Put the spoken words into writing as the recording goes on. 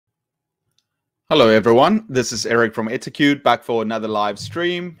Hello everyone, this is Eric from Etecute back for another live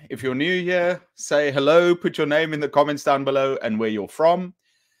stream. If you're new here, say hello, put your name in the comments down below and where you're from.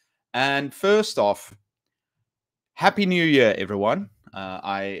 And first off, Happy New Year everyone.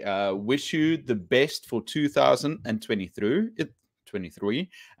 I wish you the best for 2023.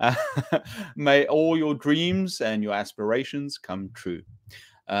 May all your dreams and your aspirations come true.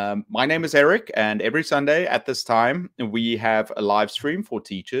 My name is Eric, and every Sunday at this time, we have a live stream for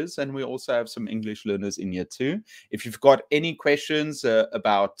teachers, and we also have some English learners in here too. If you've got any questions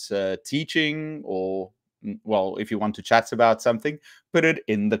about teaching or, well, if you want to chat about something, put it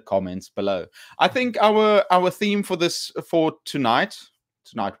in the comments below. I think our theme for tonight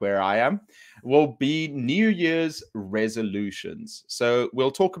where I am, will be New Year's resolutions. So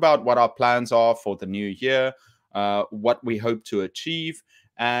we'll talk about what our plans are for the new year, what we hope to achieve,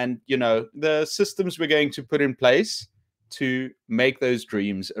 and, you know, the systems we're going to put in place to make those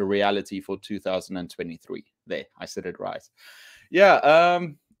dreams a reality for 2023. There, I said it right. Yeah,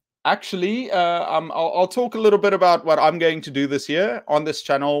 actually, I'll talk a little bit about what I'm going to do this year. On this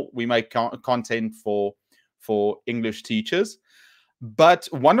channel, we make content for English teachers. But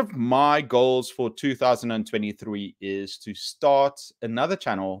one of my goals for 2023 is to start another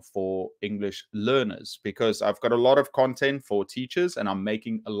channel for English learners, because I've got a lot of content for teachers and I'm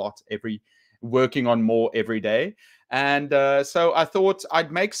making a lot working on more every day. And so I thought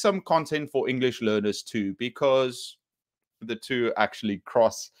I'd make some content for English learners too, because the two actually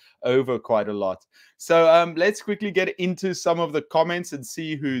cross over quite a lot. So let's quickly get into some of the comments and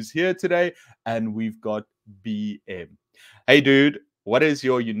see who's here today. And we've got BM. Hey, dude. What is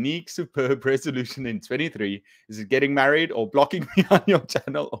your unique, superb resolution in 23? Is it getting married or blocking me on your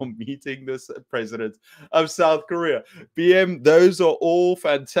channel or meeting this president of South Korea? BM, those are all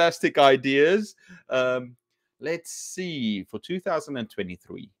fantastic ideas. Let's see. For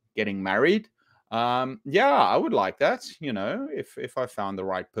 2023, getting married. Yeah, I would like that, you know, if I found the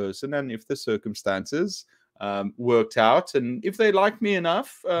right person and if the circumstances worked out, and if they like me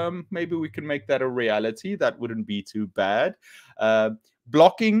enough, maybe we can make that a reality. That wouldn't be too bad.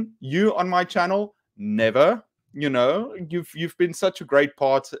 Blocking you on my channel, never. You know, you've been such a great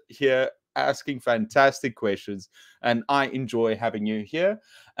part here, asking fantastic questions, and I enjoy having you here.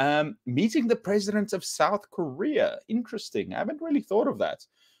 Meeting the president of South Korea, interesting. I haven't really thought of that.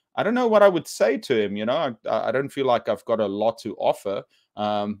 I don't know what I would say to him. You know, I don't feel like I've got a lot to offer.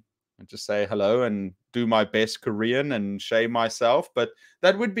 And just say hello and do my best Korean and shame myself. But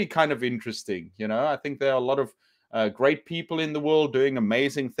that would be kind of interesting. You know, I think there are a lot of great people in the world doing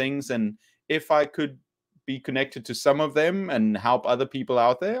amazing things. And if I could be connected to some of them and help other people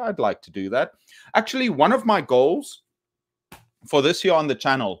out there, I'd like to do that. Actually, one of my goals for this year on the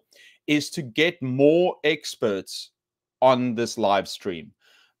channel is to get more experts on this live stream,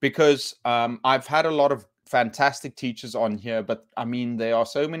 because I've had a lot of fantastic teachers on here, but I mean, there are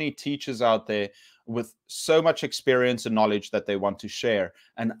so many teachers out there with so much experience and knowledge that they want to share,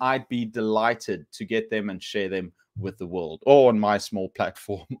 and I'd be delighted to get them and share them with the world, or on my small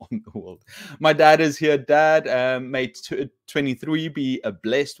platform on the world. My dad is here. Dad, may 23 be a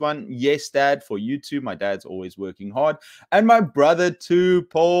blessed one. Yes, Dad, for you too. My dad's always working hard. And my brother too,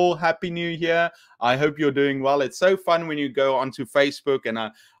 Paul. Happy New Year. I hope you're doing well. It's so fun when you go onto Facebook, and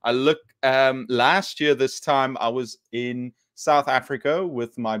I look, last year this time I was in South Africa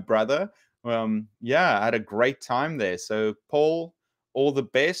with my brother. Yeah, I had a great time there. So Paul, all the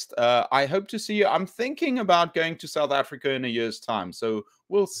best. I hope to see you. I'm thinking about going to South Africa in a year's time, so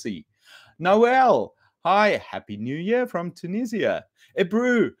we'll see. Noel, hi, Happy New Year from Tunisia.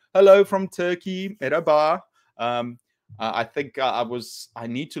 Ebru, hello from Turkey. Merhaba. I think I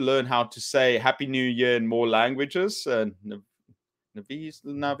need to learn how to say Happy New Year in more languages.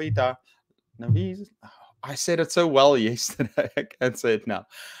 Navida. I said it so well yesterday. I can't say it now.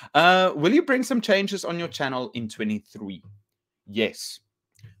 Will you bring some changes on your channel in 23? Yes.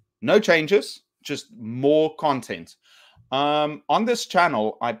 No changes, just more content. On this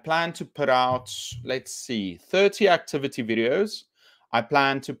channel, I plan to put out, let's see, 30 activity videos. I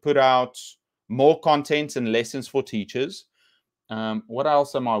plan to put out more content and lessons for teachers. What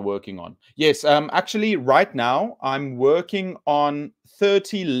else am I working on? Yes, actually, right now, I'm working on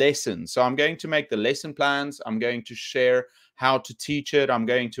 30 lessons. So I'm going to make the lesson plans. I'm going to share how to teach it. I'm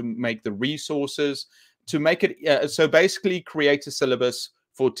going to make the resources to make it, so basically create a syllabus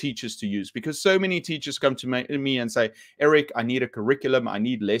for teachers to use, because so many teachers come to me and say, Eric, I need a curriculum, I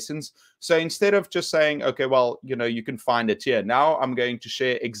need lessons. So instead of just saying, okay, well, you know, you can find it here. Now I'm going to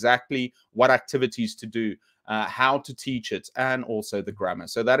share exactly what activities to do, how to teach it, and also the grammar.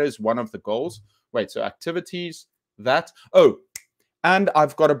 So that is one of the goals. Wait, so activities, that. Oh, And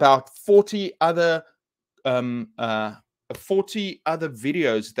I've got about 40 other um, uh, 40 other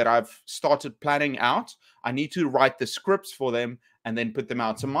videos that I've started planning out. I need to write the scripts for them and then put them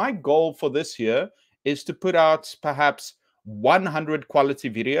out. So my goal for this year is to put out perhaps 100 quality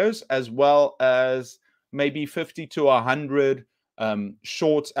videos, as well as maybe 50 to 100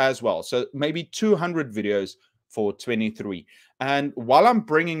 shorts as well. So maybe 200 videos for 23. And while I'm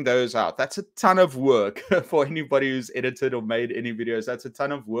bringing those out, that's a ton of work for anybody who's edited or made any videos. That's a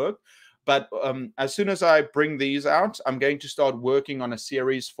ton of work. But as soon as I bring these out, I'm going to start working on a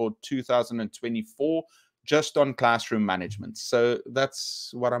series for 2024 just on classroom management. So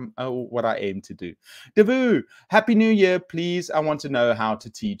that's what I aim to do. Devu, Happy New Year, please. I want to know how to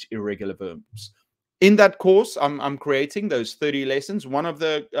teach irregular verbs. In that course, I'm creating those 30 lessons. One of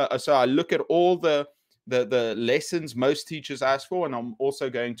the so I look at all the lessons most teachers ask for, and I'm also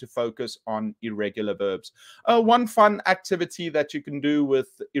going to focus on irregular verbs. One fun activity that you can do with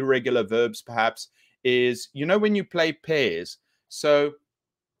irregular verbs perhaps is, when you play pairs. So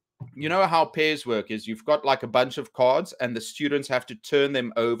you know how pairs work is you've got like a bunch of cards and the students have to turn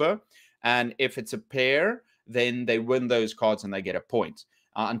them over, and if it's a pair, then they win those cards and they get a point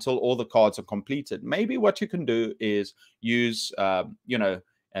until all the cards are completed. Maybe what you can do is use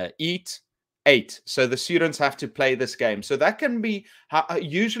eat 8. So the students have to play this game. So that can be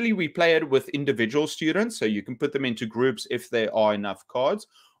usually we play it with individual students, so you can put them into groups if there are enough cards.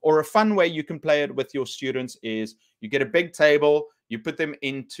 Or a fun way you can play it with your students is you get a big table, you put them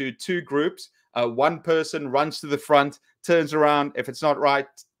into 2 groups. One person runs to the front, turns around. If it's not right,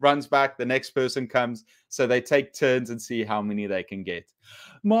 runs back. The next person comes. So they take turns and see how many they can get.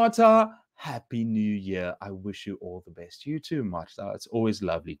 Marta, Happy New Year. I wish you all the best. You too, Marta. It's always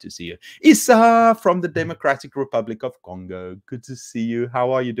lovely to see you. Issa from the Democratic Republic of Congo. Good to see you.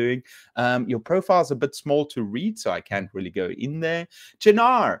 How are you doing? Your profile's a bit small to read, so I can't really go in there.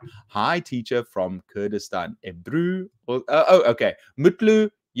 Chinar, hi, teacher from Kurdistan. Ebru. Okay. Mutlu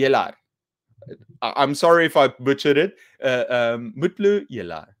Yelar. I'm sorry if I butchered it. Mutlu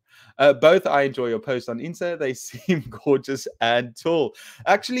Yelar. Both I enjoy your posts on Insta. They seem gorgeous and tall.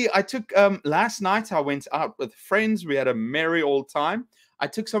 Actually, I took last night I went out with friends. We had a merry old time. I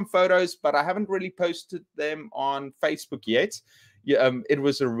took some photos, but I haven't really posted them on Facebook yet. Yeah, it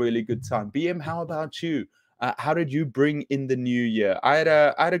was a really good time. BM, how about you? How did you bring in the new year? I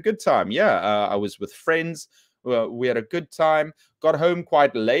had a good time. Yeah, I was with friends. We had a good time. Got home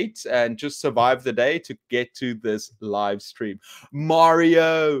quite late and just survived the day to get to this live stream.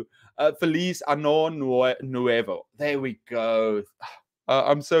 Mario, Feliz Ano Nuevo. There we go.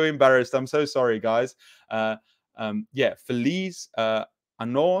 I'm so embarrassed. I'm so sorry, guys. Yeah, Feliz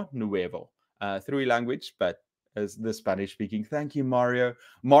Ano Nuevo. 3 language, but as the Spanish speaking. Thank you, Mario.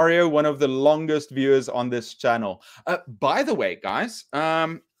 Mario, one of the longest viewers on this channel. By the way, guys,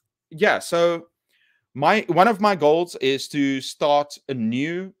 yeah, so one of my goals is to start a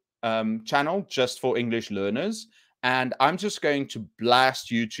new channel just for English learners, and I'm just going to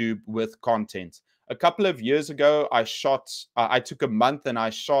blast YouTube with content. A couple of years ago, I took a month and I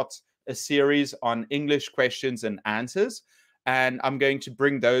shot a series on English questions and answers, and I'm going to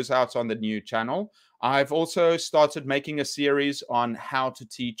bring those out on the new channel. I've also started making a series on how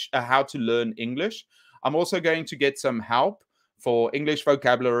to learn English. I'm also going to get some help for English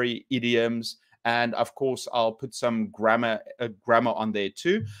vocabulary, idioms, and of course, I'll put some grammar on there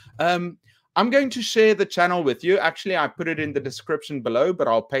too. I'm going to share the channel with you. Actually, I put it in the description below, but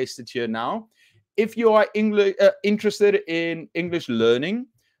I'll paste it here now. If you are interested in English learning,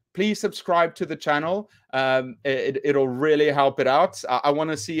 please subscribe to the channel. It'll really help it out. I want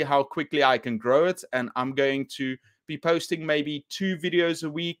to see how quickly I can grow it, and I'm going to be posting maybe 2 videos a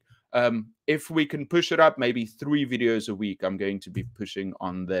week. If we can push it up, maybe 3 videos a week, I'm going to be pushing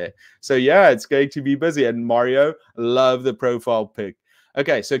on there. So yeah, it's going to be busy. And Mario, love the profile pic.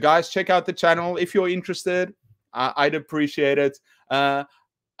 Okay, so guys, check out the channel if you're interested. I'd appreciate it.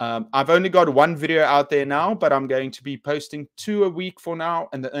 I've only got 1 video out there now, but I'm going to be posting 2 a week for now,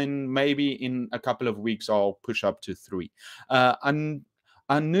 and then maybe in a couple of weeks I'll push up to 3.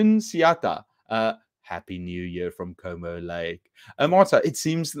 Annunciata. Happy New Year from Como Lake. Marta, it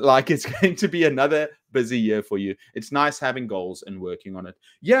seems like it's going to be another busy year for you. It's nice having goals and working on it.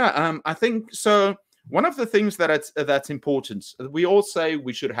 Yeah, I think so. One of the things that's important, we all say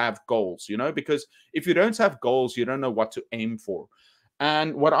we should have goals, because if you don't have goals, you don't know what to aim for.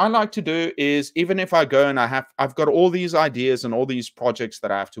 And what I like to do is, even if I go and I've got all these ideas and all these projects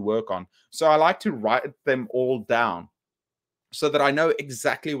that I have to work on, so I like to write them all down. so that I know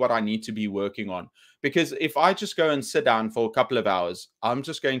exactly what I need to be working on. Because if I just go and sit down for a couple of hours, I'm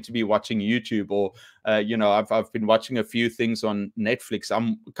just going to be watching YouTube, or I've been watching a few things on Netflix.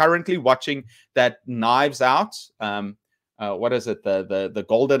 I'm currently watching that Knives Out. What is it? The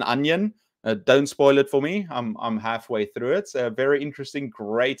Golden Onion. Don't spoil it for me. I'm halfway through it. Very interesting,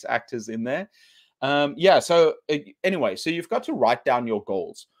 great actors in there. Yeah. So anyway, so you've got to write down your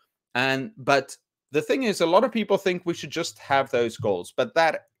goals, but the thing is, a lot of people think we should just have those goals, but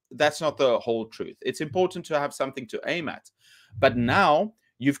that's not the whole truth. It's important to have something to aim at, but now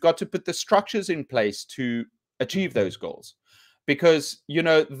you've got to put the structures in place to achieve those goals, because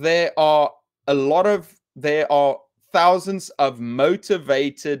there are thousands of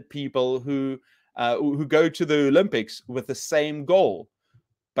motivated people who go to the Olympics with the same goal,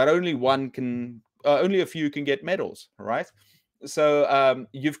 but only a few can get medals, right? So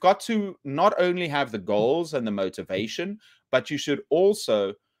you've got to not only have the goals and the motivation, but you should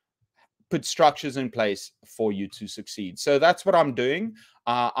also put structures in place for you to succeed. So that's what I'm doing.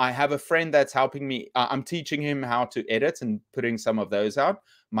 I have a friend that's helping me. I'm teaching him how to edit and putting some of those out.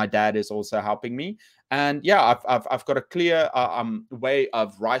 My dad is also helping me. And yeah, I've got a clear way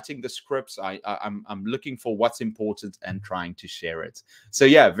of writing the scripts. I'm looking for what's important and trying to share it. So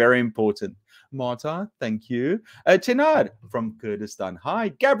yeah, very important. Marta, thank you. Chinad from Kurdistan. Hi.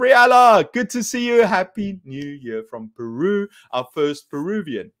 Gabriella, good to see you. Happy New Year from Peru, our first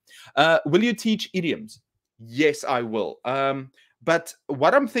Peruvian. Will you teach idioms? Yes, I will. But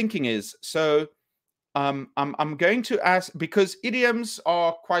what I'm thinking is, so I'm going to ask, because idioms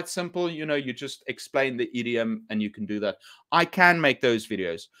are quite simple. You just explain the idiom and you can do that. I can make those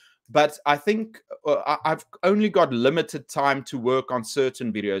videos, but I think I've only got limited time to work on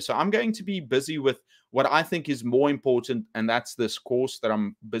certain videos. So I'm going to be busy with what I think is more important, and that's this course that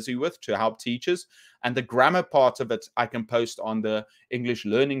I'm busy with to help teachers. And the grammar part of it, I can post on the English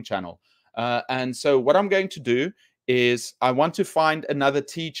Learning channel. And so what I'm going to do is I want to find another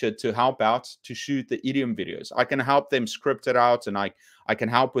teacher to help out to shoot the idiom videos. I can help them script it out, and I can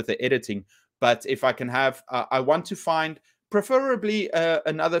help with the editing. But if I can have, I want to find preferably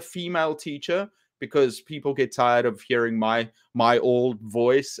another female teacher, because people get tired of hearing my old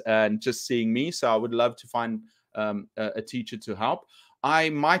voice and just seeing me. So I would love to find a teacher to help.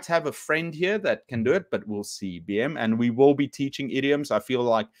 I might have a friend here that can do it, but we'll see, BM. And we will be teaching idioms. I feel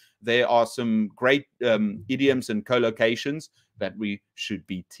like there are some great idioms and collocations that we should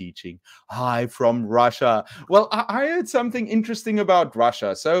be teaching. Hi from Russia. Well, I heard something interesting about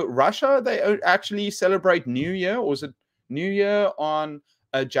Russia. So Russia, they actually celebrate New Year, or is it New Year on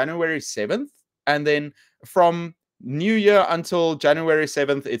January 7th? And then from New Year until January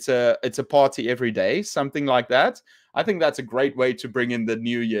 7th, it's a party every day, something like that. I think that's a great way to bring in the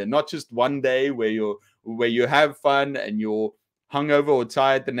new year, not just one day where you have fun and you're hungover or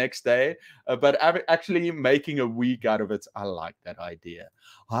tired the next day, but actually making a week out of it. I like that idea.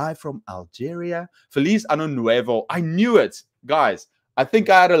 Hi from Algeria. Feliz Ano Nuevo. I knew it, guys. I think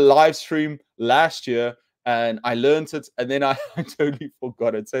I had a live stream last year and I learned it, and then I totally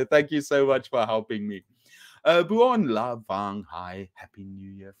forgot it. So thank you so much for helping me. Buon La Vang. Hi. Happy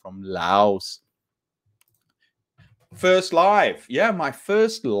New Year from Laos. First live. Yeah, my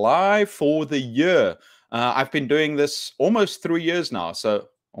first live for the year. I've been doing this almost 3 years now. So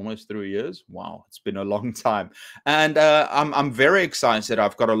almost 3 years. Wow, it's been a long time. And I'm very excited.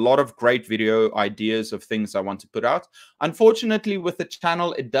 I've got a lot of great video ideas of things I want to put out. Unfortunately, with the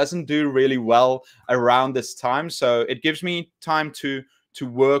channel, it doesn't do really well around this time. So it gives me time to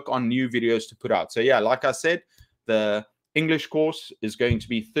work on new videos to put out. So yeah, like I said, the English course is going to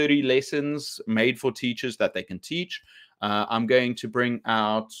be 30 lessons made for teachers that they can teach. I'm going to bring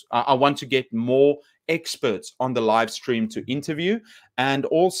out, I want to get more experts on the live stream to interview, and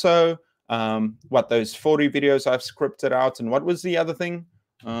also those 40 videos I've scripted out. And what was the other thing?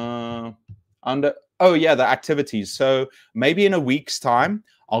 The activities. So maybe in a week's time,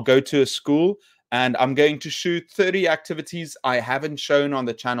 I'll go to a school and I'm going to shoot 30 activities I haven't shown on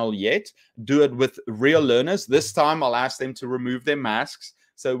the channel yet. Do it with real learners. This time I'll ask them to remove their masks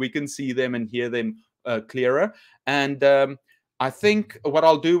so we can see them and hear them clearer. And I think what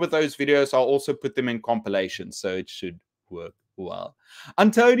I'll do with those videos, I'll also put them in compilations, so it should work well.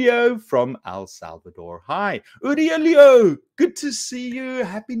 Antonio from El Salvador. Hi. Urielio, good to see you.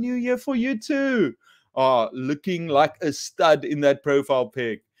 Happy New Year for you too. Looking like a stud in that profile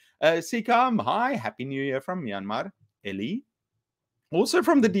pic. Sikam, hi. Happy New Year from Myanmar. Ellie, also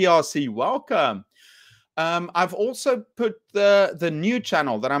from the DRC. Welcome. I've also put the new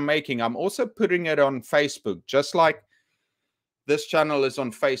channel that I'm making. I'm also putting it on Facebook, just like This channel is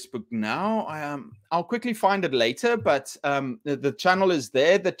on Facebook now. I'll quickly find it later, but the channel is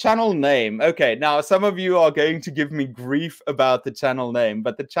there. The channel name. Okay, now some of you are going to give me grief about the channel name,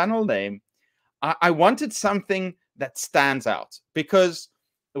 but the channel name, I wanted something that stands out, because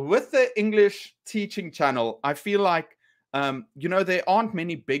with the English teaching channel, I feel like, you know, there aren't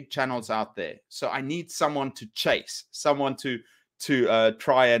many big channels out there. So I need someone to chase, someone to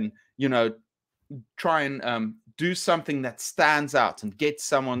try and, you know, do something that stands out and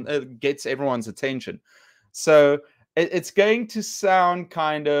gets everyone's attention. So it's going to sound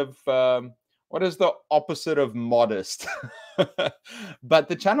kind of what is the opposite of modest? But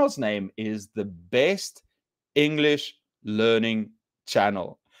the channel's name is the Best English Learning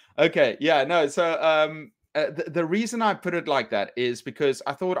Channel. Okay, yeah, no. So the reason I put it like that is because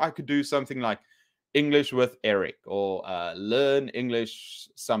I thought I could do something like English with Eric, or learn English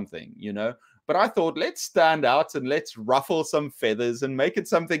something, you know. But I thought, let's stand out and let's ruffle some feathers and make it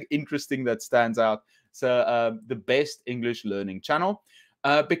something interesting that stands out. So the Best English Learning Channel,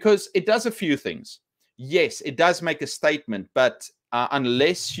 because it does a few things. Yes, it does make a statement, but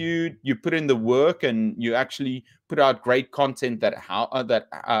unless you put in the work and you actually put out great content that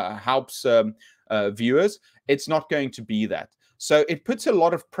helps viewers, it's not going to be that. So it puts a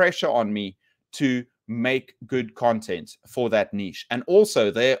lot of pressure on me to make good content for that niche. And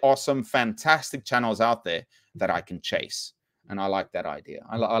also, there are some fantastic channels out there that I can chase. And I like that idea.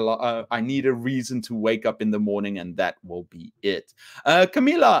 I need a reason to wake up in the morning, and that will be it.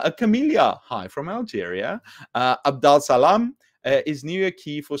 Camilla, hi from Algeria. Abdal Salam, is New Year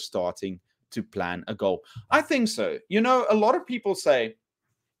key for starting to plan a goal? I think so. You know, a lot of people say,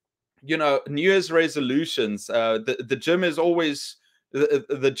 you know, New Year's resolutions. The gym is always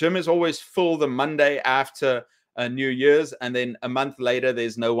the gym is always full the Monday after New Year's, and then a month later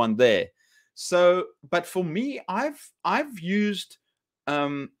there's no one there. So, but for me, I've used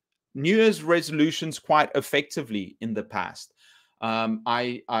New Year's resolutions quite effectively in the past.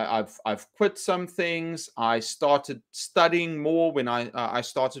 I've quit some things. I started studying more when I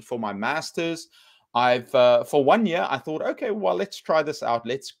started for my master's. For 1 year I thought, okay, well, let's try this out.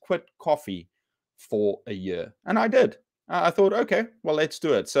 Let's quit coffee for a year, and I did. I thought, okay, well, let's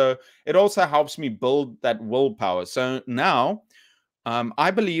do it. So it also helps me build that willpower. So now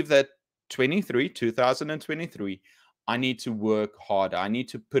I believe that 2023, I need to work harder. I need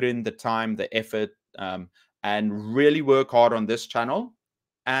to put in the time, the effort, and really work hard on this channel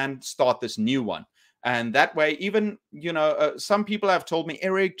and start this new one. And that way, even, you know, some people have told me,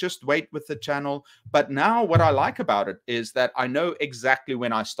 Eric, just wait with the channel. But now what I like about it is that I know exactly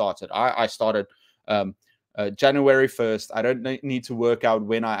when I started. I started January 1st. I don't need to work out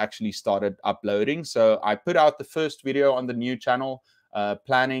when I actually started uploading. So I put out the first video on the new channel,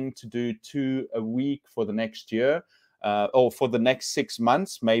 planning to do 2 a week for the next year, or for the next 6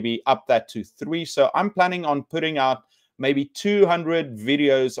 months, maybe up that to 3. So I'm planning on putting out maybe 200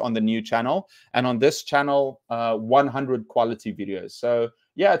 videos on the new channel, and on this channel, 100 quality videos. So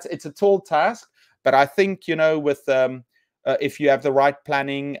yeah, it's a tall task, but I think, you know, with if you have the right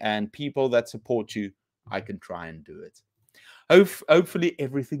planning and people that support you, I can try and do it. Hopefully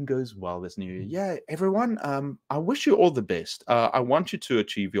everything goes well this new year. Yeah, everyone, I wish you all the best. I want you to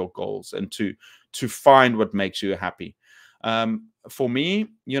achieve your goals and to find what makes you happy. For me,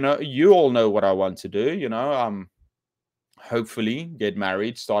 you know, you all know what I want to do. You know, hopefully get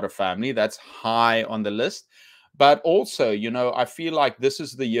married, start a family. That's high on the list. But also, you know, I feel like this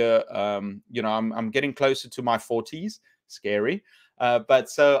is the year. You know, I'm getting closer to my 40s. Scary, but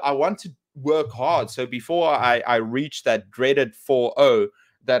so I want to work hard. So before I reach that dreaded 40,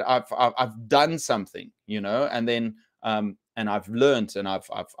 that I've done something, you know, and then and I've learned, and I've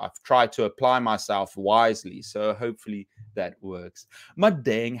tried to apply myself wisely. So hopefully that works.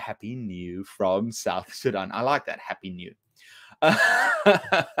 Madang Happy New from South Sudan. I like that, Happy New.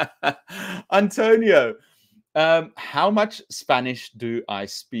 Antonio, how much Spanish do I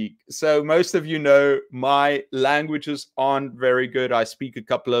speak? So most of you know my languages aren't very good. I speak a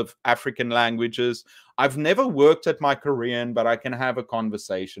couple of African languages. I've never worked at my Korean, but I can have a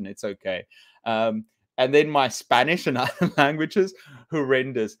conversation. It's okay. And then my Spanish and other languages,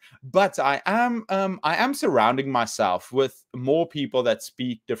 horrendous. But I am surrounding myself with more people that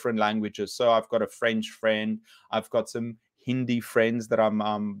speak different languages. So I've got a French friend. I've got some Hindi friends that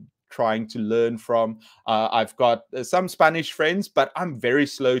I'm trying to learn from. I've got some Spanish friends, but I'm very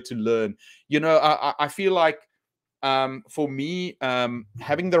slow to learn. You know, I feel like for me,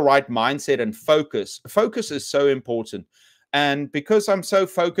 having the right mindset and focus is so important. And because I'm so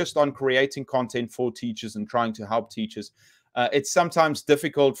focused on creating content for teachers and trying to help teachers, it's sometimes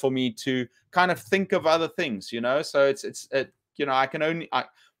difficult for me to kind of think of other things, you know. So you know, I can only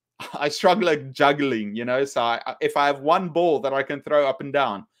I struggle at juggling, you know. So if I have one ball that I can throw up and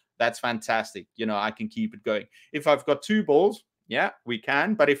down, that's fantastic. You know, I can keep it going. If I've got two balls, yeah, we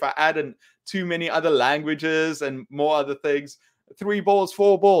can. But if I add in too many other languages and more other things, three balls,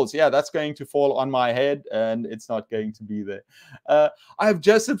 four balls, yeah, that's going to fall on my head and it's not going to be there. I've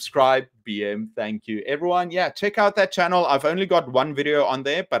just subscribed, BM. Thank you, everyone. Yeah, check out that channel. I've only got one video on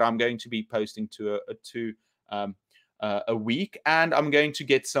there, but I'm going to be posting a week, and I'm going to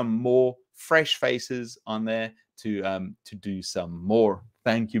get some more fresh faces on there to do some more.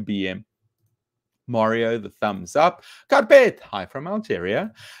 Thank you, BM. Mario, the thumbs up. Carpet, hi from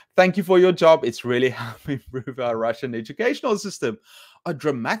Algeria. Thank you for your job. It's really helped improve our Russian educational system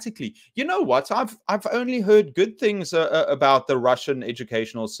dramatically. You know what? I've only heard good things about the Russian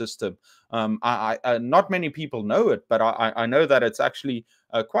educational system. Not many people know it, but I know that it's actually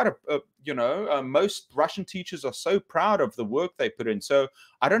quite most Russian teachers are so proud of the work they put in. So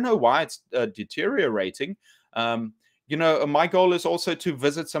I don't know why it's deteriorating. You know, my goal is also to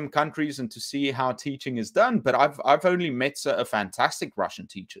visit some countries and to see how teaching is done. But I've only met fantastic Russian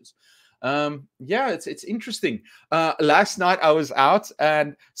teachers. Yeah, it's interesting. Last night I was out,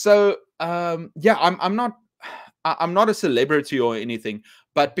 and so yeah, I'm not a celebrity or anything,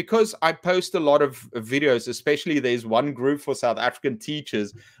 but because I post a lot of videos, especially there's one group for South African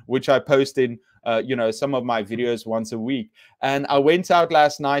teachers, which I post in, you know, some of my videos once a week. And I went out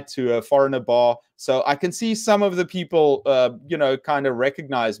last night to a foreigner bar, so I can see some of the people, you know, kind of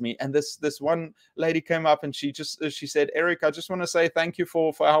recognize me. And this one lady came up and she said, "Eric, I just want to say thank you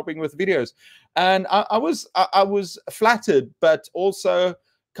for helping with videos." And I was flattered, but also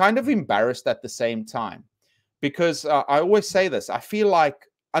kind of embarrassed at the same time. Because I always say this, I feel like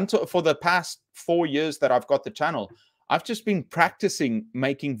for the past 4 years that I've got the channel, I've just been practicing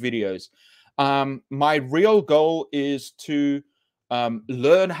making videos. My real goal is to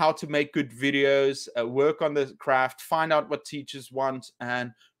learn how to make good videos, work on the craft, find out what teachers want,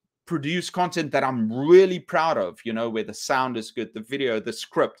 and produce content that I'm really proud of, you know, where the sound is good, the video, the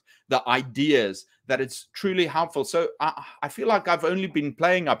script, the ideas, that it's truly helpful. So I feel like I've only been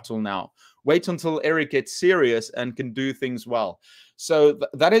playing up till now. Wait until Eric gets serious and can do things well. So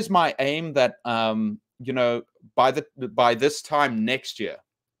that is my aim, that, you know, by this time next year,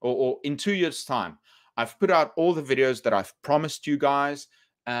 or in 2 years' time, I've put out all the videos that I've promised you guys,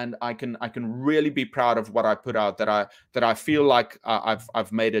 and I can really be proud of what I put out, that I feel like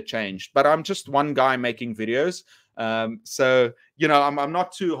I've made a change. But I'm just one guy making videos, so you know, I'm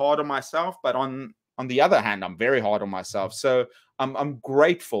not too hard on myself. But on the other hand, I'm very hard on myself. So I'm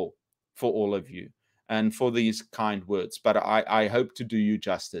grateful for all of you and for these kind words. But I hope to do you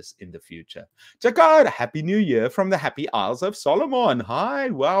justice in the future. Check out Happy New Year from the Happy Isles of Solomon. Hi,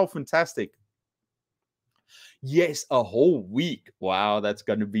 wow, fantastic. Yes, a whole week. Wow, that's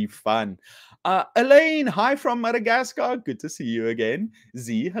going to be fun. Elaine, hi from Madagascar. Good to see you again.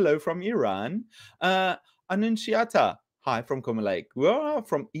 Z, hello from Iran. Annunciata, hi from Como Lake. Well,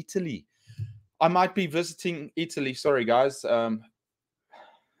 from Italy. I might be visiting Italy. Sorry, guys.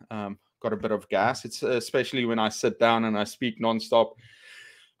 Got a bit of gas. It's especially when I sit down and I speak nonstop.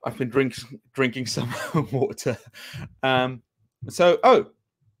 I've been drinking some water.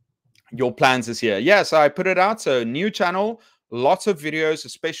 Your plans this year. Yeah, so I put it out. So new channel, lots of videos,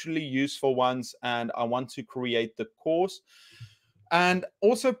 especially useful ones. And I want to create the course and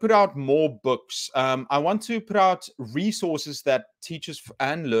also put out more books. I want to put out resources that teachers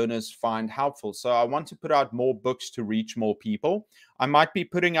and learners find helpful. So I want to put out more books to reach more people. I might be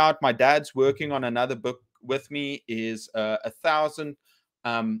putting out, my dad's working on another book with me, is 1,000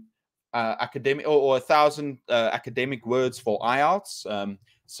 academic or 1,000 academic words for IELTS.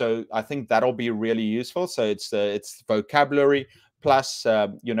 So I think that'll be really useful. So it's vocabulary plus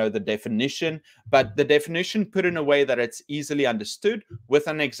you know, the definition, but the definition put in a way that it's easily understood with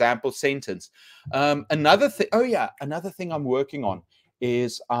an example sentence. Another thing I'm working on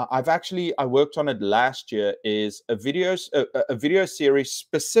is I worked on it last year, is a video series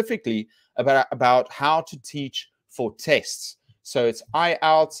specifically about how to teach for tests. So it's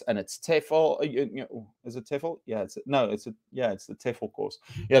IELTS and it's TEFL. Is it TEFL? Yeah, it's the TEFL course.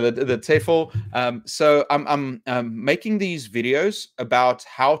 Yeah, the TEFL. So I'm making these videos about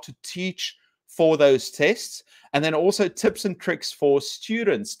how to teach for those tests, and then also tips and tricks for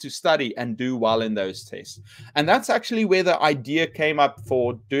students to study and do well in those tests. And that's actually where the idea came up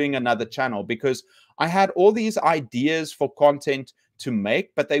for doing another channel, because I had all these ideas for content to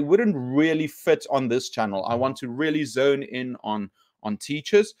make, but they wouldn't really fit on this channel. I want to really zone in on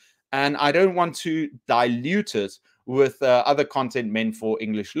teachers, and I don't want to dilute it with other content meant for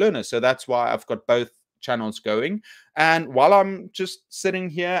English learners. So that's why I've got both channels going. And while I'm just sitting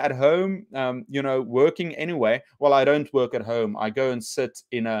here at home, you know, working anyway, well, I don't work at home. I go and sit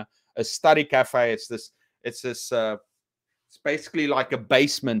in a study cafe. It's basically like a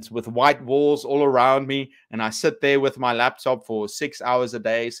basement with white walls all around me. And I sit there with my laptop for 6 hours a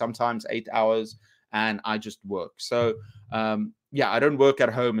day, sometimes 8 hours, and I just work. So, yeah, I don't work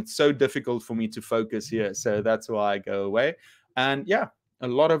at home. It's so difficult for me to focus here. So that's why I go away. And yeah, a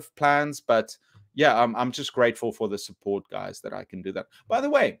lot of plans, but yeah, I'm just grateful for the support, guys, that I can do that. By the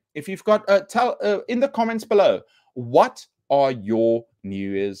way, if you've got, tell in the comments below, what are your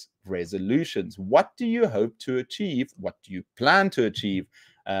New Year's resolutions? What do you hope to achieve? What do you plan to achieve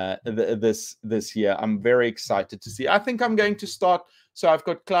this year? I'm very excited to see. I think I'm going to start. So I've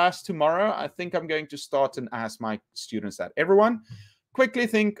got class tomorrow. I think I'm going to start and ask my students that. Everyone, quickly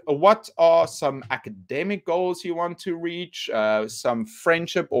think, what are some academic goals you want to reach, some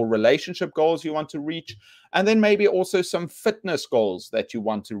friendship or relationship goals you want to reach, and then maybe also some fitness goals that you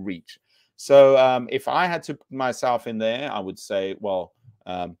want to reach. So if I had to put myself in there, I would say, well,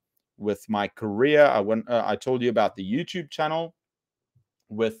 with my career, I told you about the YouTube channel.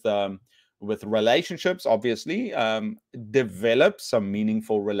 With relationships, obviously, develop some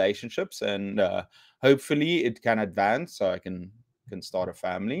meaningful relationships, and hopefully it can advance so I can start a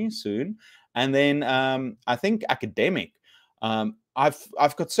family soon. And then I think academic.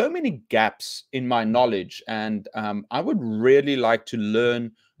 I've got so many gaps in my knowledge, and I would really like to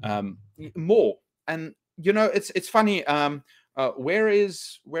learn more. And you know, it's funny. Where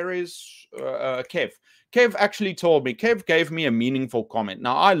is Kev? Kev actually told me. Kev gave me a meaningful comment.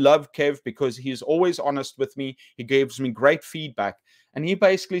 Now I love Kev because he's always honest with me. He gives me great feedback, and he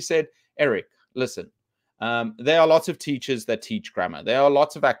basically said, "Eric, listen. There are lots of teachers that teach grammar. There are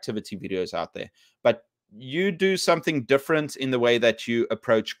lots of activity videos out there, but you do something different in the way that you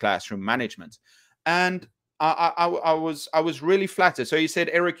approach classroom management." And I was really flattered. So he said,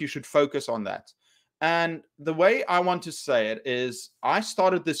 "Eric, you should focus on that." And the way I want to say it is, I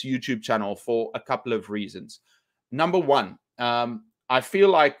started this YouTube channel for a couple of reasons. Number one, I feel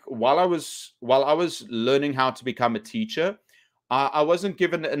like while I was learning how to become a teacher, I wasn't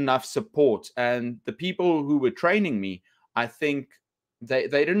given enough support, and the people who were training me, I think they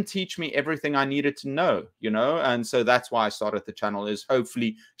didn't teach me everything I needed to know, you know. And so that's why I started the channel, is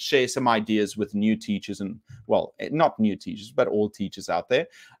hopefully share some ideas with new teachers, and well, not new teachers, but all teachers out there.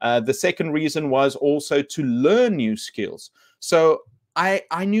 The second reason was also to learn new skills. So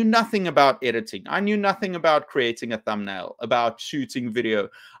I knew nothing about editing. I knew nothing about creating a thumbnail, about shooting video.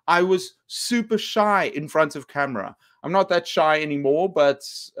 I was super shy in front of camera. I'm not that shy anymore, but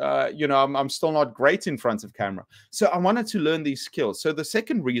you know, I'm still not great in front of camera. So I wanted to learn these skills. So the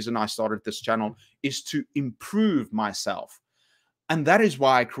second reason I started this channel is to improve myself. And that is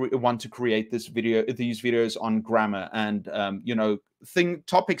why I want to create these videos on grammar and you know,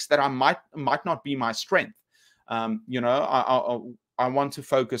 topics that I might not be my strength. You know, I want to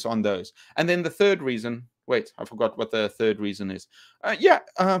focus on those. And then the third reason, wait, I forgot what the third reason is.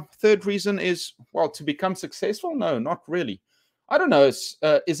 Third reason is, well, to become successful? No, not really. I don't know.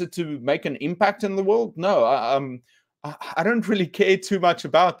 Is it to make an impact in the world? No, I don't really care too much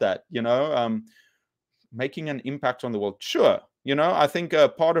about that, you know. Making an impact on the world, sure. You know, I think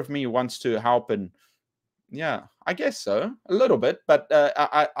part of me wants to help, and yeah, I guess so, a little bit. But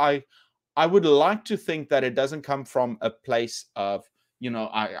I would like to think that it doesn't come from a place of, you know,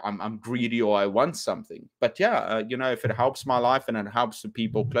 I'm greedy or I want something. But yeah, you know, if it helps my life and it helps the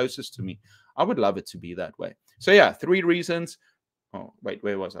people closest to me, I would love it to be that way. So yeah, 3 reasons. Oh, wait,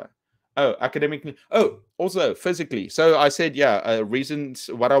 where was I? Oh, academically. Oh, also physically. So I said, yeah, reasons,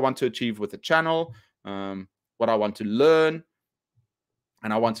 what I want to achieve with the channel, what I want to learn,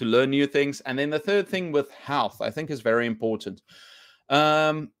 and I want to learn new things. And then the third thing with health, I think, is very important.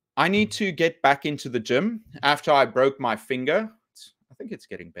 I need to get back into the gym after I broke my finger. I think it's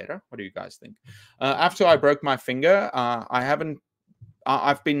getting better. What do you guys think? After I broke my finger,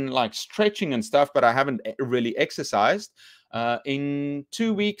 I've been like stretching and stuff, but I haven't really exercised. In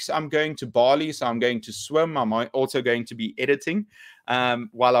 2 weeks, I'm going to Bali, so I'm going to swim. I'm also going to be editing.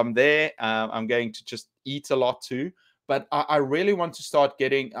 While I'm there, I'm going to just eat a lot too. But I really want to start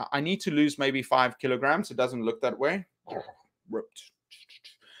getting, I need to lose maybe 5 kilograms. It doesn't look that way. Ripped.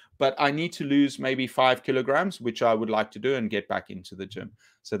 But I need to lose maybe 5 kilograms, which I would like to do, and get back into the gym.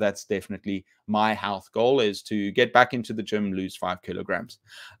 So that's definitely my health goal, is to get back into the gym, lose 5 kilograms.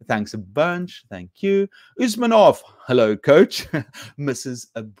 Thanks a bunch. Thank you. Usmanov. Hello, coach. Mrs.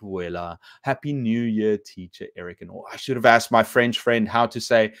 Abuela. Happy New Year, teacher Eric. And all. I should have asked my French friend how to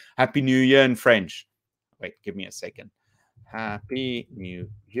say Happy New Year in French. Wait, give me a second. Happy New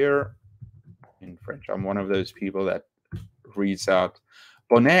Year in French. I'm one of those people that reads out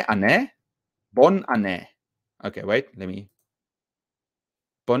bonne année, bonne année. Okay, wait, let me.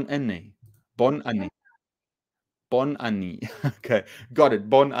 Bonne année, bonne année. Bon Ani. Okay, got it.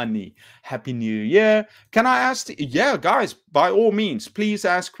 Bon Ani. Happy New Year. Can I ask? Yeah, guys, by all means, please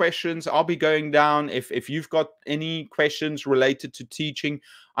ask questions. I'll be going down. If you've got any questions related to teaching,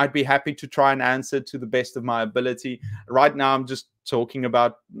 I'd be happy to try and answer to the best of my ability. Right now, I'm just talking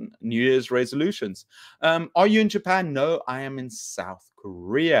about New Year's resolutions. Are you in Japan? No, I am in South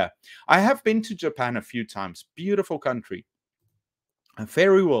Korea. I have been to Japan a few times. Beautiful country.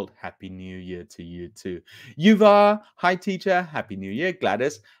 Fairy World, Happy New Year to you too. Yuva, hi teacher, Happy New Year.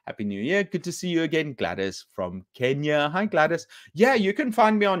 Gladys, Happy New Year. Good to see you again. Gladys from Kenya. Hi Gladys. Yeah, you can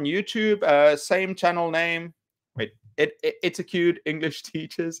find me on YouTube. Same channel name. Wait, it's a cute English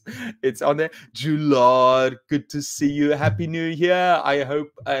teachers. It's on there. Julard, good to see you. Happy New Year. I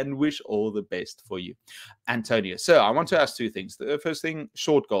hope and wish all the best for you. Antonio. So I want to ask two things. The first thing,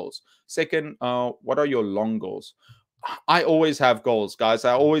 short goals. Second, what are your long goals? I always have goals, guys.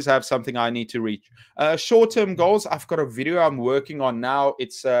 I always have something I need to reach. Short-term goals. I've got a video I'm working on now.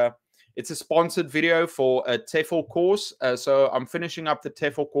 It's a sponsored video for a TEFL course. So I'm finishing up the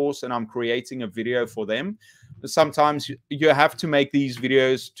TEFL course and I'm creating a video for them. Sometimes you have to make these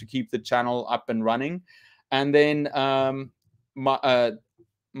videos to keep the channel up and running. And then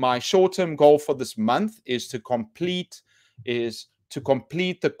my short-term goal for this month is to complete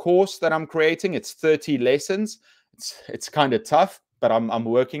the course that I'm creating. It's 30 lessons. It's kind of tough, but I'm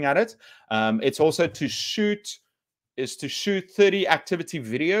working at it. It's also to shoot 30 activity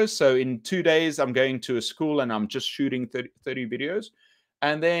videos. So in 2 days, I'm going to a school and I'm just shooting 30 videos.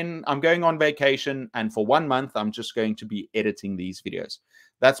 And then I'm going on vacation. And for 1 month, I'm just going to be editing these videos.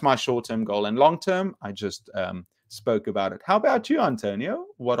 That's my short-term goal. And long-term, I just spoke about it. How about you, Antonio?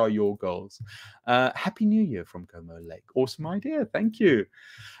 What are your goals? Happy New Year from Como Lake. Awesome idea. Thank you.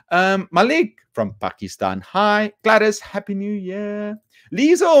 Malik from Pakistan. Hi. Gladys, Happy New Year.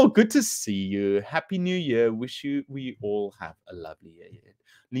 Liesel, good to see you. Happy New Year. Wish we all have a lovely year.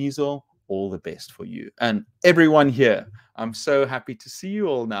 Liesel, all the best for you. And everyone here, I'm so happy to see you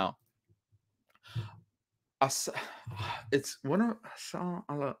all now. It's one of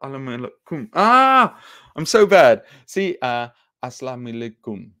I'm so bad. See, Assalamu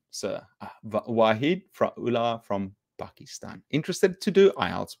alaikum, sir. Wahid from Ula from Pakistan. Interested to do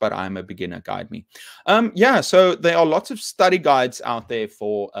IELTS, but I'm a beginner. Guide me. Yeah, so there are lots of study guides out there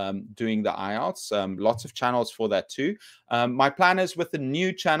for doing the IELTS. Lots of channels for that too. My plan is with the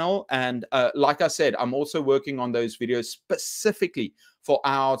new channel, and like I said, I'm also working on those videos specifically for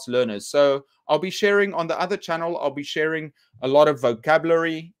IELTS learners. So I'll be sharing on the other channel. I'll be sharing a lot of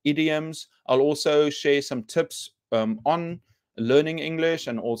vocabulary, idioms. I'll also share some tips on learning English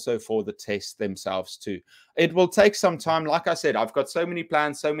and also for the tests themselves too. It will take some time. Like I said, I've got so many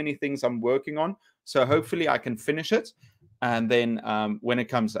plans, so many things I'm working on. So hopefully I can finish it. And then when it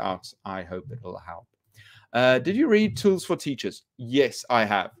comes out, I hope it will help. Did you read Tools for Teachers? Yes, I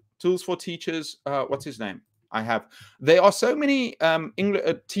have. Tools for Teachers, what's his name? I have. There are so many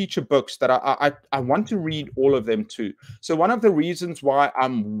English teacher books that I want to read all of them too. So one of the reasons why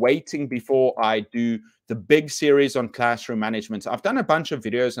I'm waiting before I do the big series on classroom management, I've done a bunch of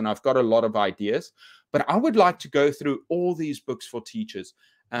videos and I've got a lot of ideas, but I would like to go through all these books for teachers.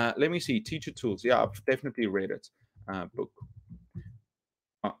 Let me see, Teacher Tools. Yeah, I've definitely read it. Book.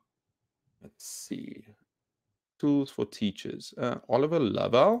 Let's see. Tools for Teachers. Oliver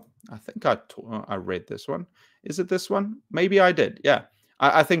Lovell. I think I read this one. Is it this one? Maybe I did. Yeah,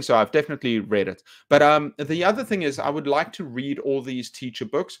 I think so. I've definitely read it. But the other thing is I would like to read all these teacher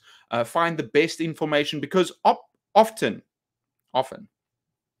books, find the best information, because often,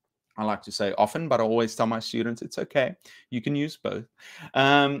 I like to say often, but I always tell my students it's okay. You can use both.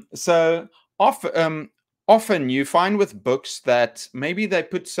 So often you find with books that maybe they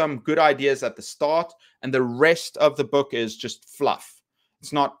put some good ideas at the start and the rest of the book is just fluff.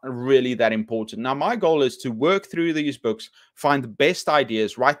 It's not really that important. Now, my goal is to work through these books, find the best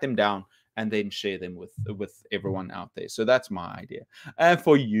ideas, write them down, and then share them with everyone out there. So that's my idea. And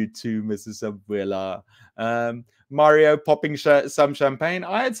for you too, Mrs. Abuela. Mario popping some champagne.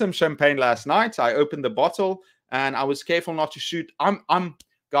 I had some champagne last night. I opened the bottle and I was careful not to shoot.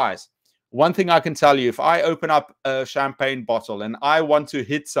 Guys, one thing I can tell you, if I open up a champagne bottle and I want to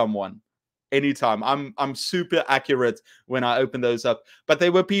hit someone anytime, I'm super accurate when I open those up. But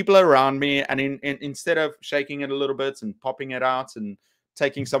there were people around me, and instead of shaking it a little bit and popping it out and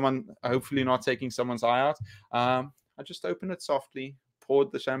hopefully not taking someone's eye out, I just opened it softly,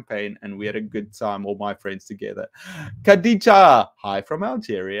 poured the champagne, and we had a good time, all my friends together. Khadija, hi from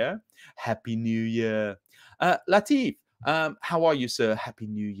Algeria. Happy New Year. Latif, how are you, sir? Happy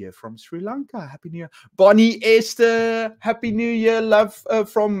New Year from Sri Lanka. Happy New Year. Bonnie Esther, Happy New Year. Love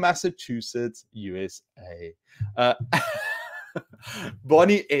from Massachusetts, USA.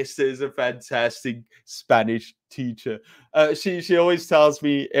 Bonnie Esther is a fantastic Spanish teacher. She always tells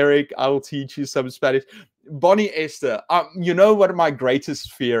me, Eric, I will teach you some Spanish. Bonnie Esther, you know what my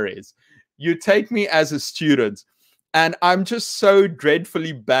greatest fear is? You take me as a student, and I'm just so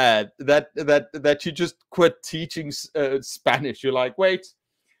dreadfully bad that you just quit teaching Spanish. You're like, wait,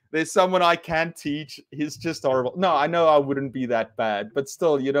 there's someone I can teach. He's just horrible. No, I know I wouldn't be that bad, but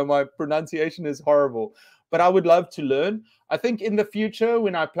still, you know, my pronunciation is horrible. But I would love to learn. I think in the future,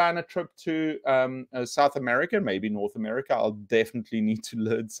 when I plan a trip to South America, maybe North America, I'll definitely need to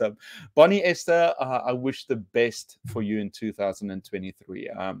learn some. Bonnie Esther, I wish the best for you in 2023.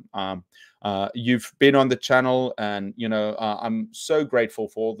 You've been on the channel, and you know I'm so grateful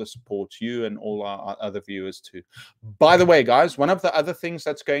for all the support, you and all our other viewers too. By the way, guys, one of the other things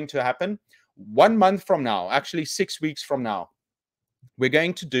that's going to happen 1 month from now, actually 6 weeks from now, we're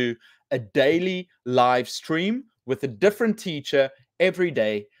going to do a daily live stream with a different teacher every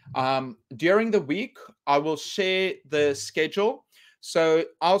day. During the week, I will share the schedule. So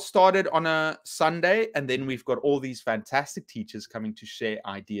I'll start it on a Sunday, and then we've got all these fantastic teachers coming to share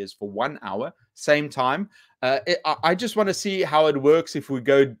ideas for 1 hour, same time. I just want to see how it works if we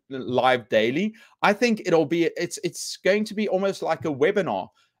go live daily. I think it's going to be almost like a webinar.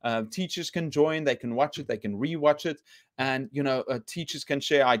 Teachers can join, they can watch it, they can rewatch it, and you know, teachers can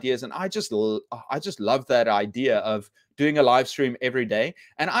share ideas. And I just love that idea of doing a live stream every day.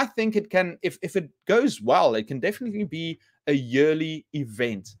 And I think it can, if it goes well, it can definitely be a yearly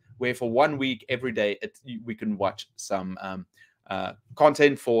event where for 1 week every day we can watch some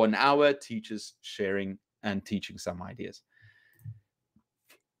content for an hour, teachers sharing and teaching some ideas.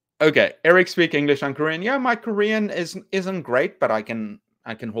 Okay, Eric, speak English and Korean. Yeah, my Korean isn't great, but I can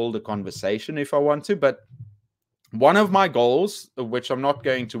hold a conversation if I want to. But one of my goals, which I'm not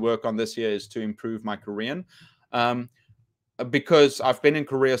going to work on this year, is to improve my Korean. Because I've been in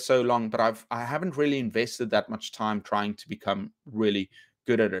Korea so long, but I haven't really invested that much time trying to become really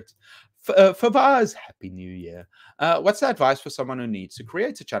good at it. Favaz, Happy New Year. What's the advice for someone who needs to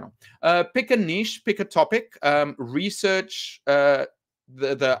create a channel? Pick a niche, pick a topic, research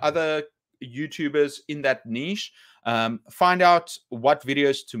the other YouTubers in that niche, find out what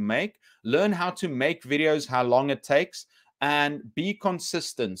videos to make, learn how to make videos, how long it takes, and be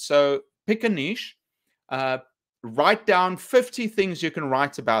consistent. So pick a niche, write down 50 things you can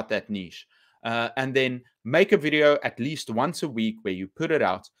write about that niche, and then make a video at least once a week where you put it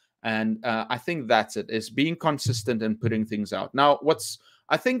out. And I think that's it, is being consistent and putting things out. Now,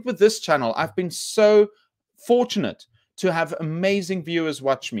 I think with this channel, I've been so fortunate to have amazing viewers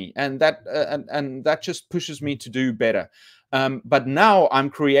watch me, and that just pushes me to do better. But now I'm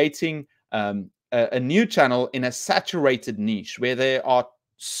creating a new channel in a saturated niche where there are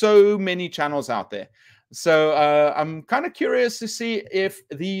so many channels out there. So I'm kind of curious to see if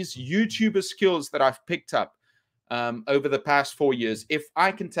these YouTuber skills that I've picked up over the past 4 years, if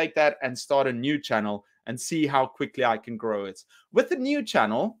I can take that and start a new channel and see how quickly I can grow it. With the new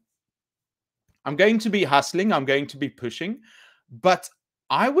channel, I'm going to be hustling, I'm going to be pushing, but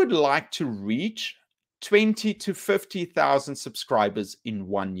I would like to reach 20 to 50,000 subscribers in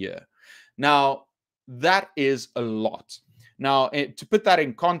 1 year. Now, that is a lot. Now, to put that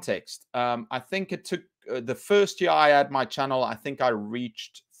in context, I think it took the first year I had my channel, I think I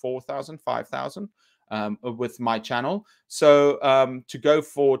reached 4,000, 5,000 with my channel. So to go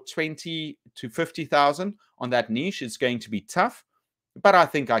for 20 to 50,000 on that niche, it's going to be tough. But I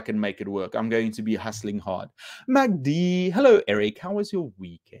think I can make it work. I'm going to be hustling hard. Magdi, hello, Eric. How was your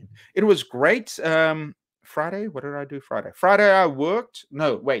weekend? It was great. Friday, what did I do Friday? Friday, I worked.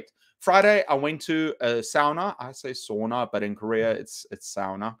 No, wait. Friday, I went to a sauna. I say sauna, but in Korea, it's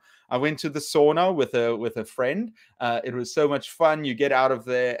sauna. I went to the sauna with a friend. It was so much fun. You get out of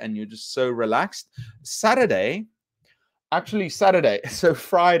there and you're just so relaxed. Saturday, so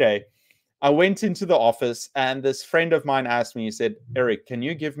Friday, I went into the office, and this friend of mine asked me, he said, Eric, can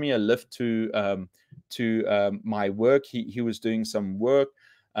you give me a lift to my work? He was doing some work.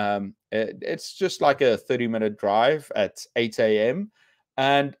 It's just like a 30-minute drive at 8 a.m.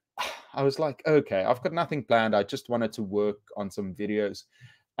 And I was like, okay, I've got nothing planned. I just wanted to work on some videos.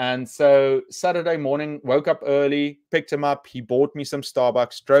 And so Saturday morning, woke up early, picked him up. He bought me some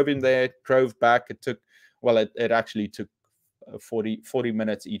Starbucks, drove him there, drove back. It actually took 40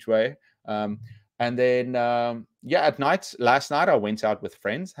 minutes each way. And then, yeah, last night, I went out with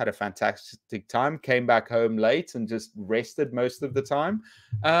friends, had a fantastic time, came back home late and just rested most of the time.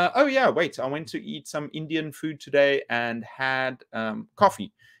 Oh, yeah, wait, I went to eat some Indian food today and had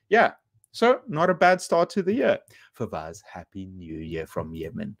coffee. Yeah, so not a bad start to the year. Fawaz, Happy New Year from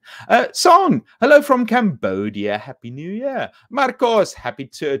Yemen. Song, hello from Cambodia. Happy New Year. Marcos, happy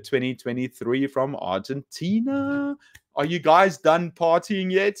 2023 from Argentina. Are you guys done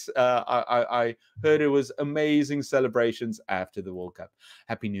partying yet? I heard it was amazing celebrations after the World Cup.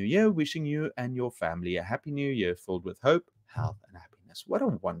 Happy New Year. Wishing you and your family a happy new year filled with hope, health, and happiness. What a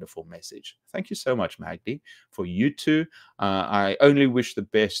wonderful message. Thank you so much, Magdi, for you too. I only wish the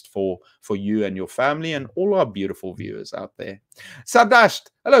best for you and your family and all our beautiful viewers out there. Sadasht,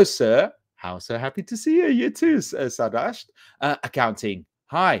 hello, sir. How so happy to see you. You too, Sadasht. Accounting,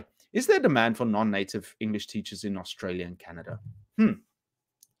 hi. Is there demand for non-native English teachers in Australia and Canada?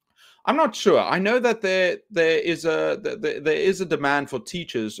 I'm not sure. I know that there is a demand for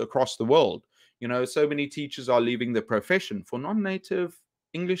teachers across the world. You know, so many teachers are leaving the profession. For non-native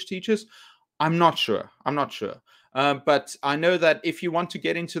English teachers, I'm not sure. But I know that if you want to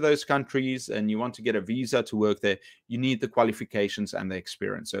get into those countries and you want to get a visa to work there, you need the qualifications and the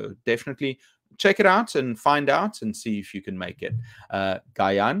experience. So definitely check it out and find out and see if you can make it.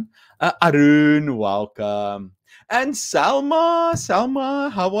 Gayan, Arun, welcome. And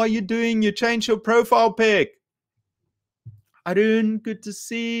Salma, how are you doing? You changed your profile pic. Arun, good to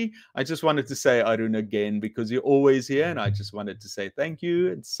see. I just wanted to say Arun again because you're always here, and I just wanted to say thank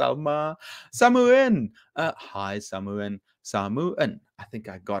you. And Salma, Samuan, hi Samuan, I think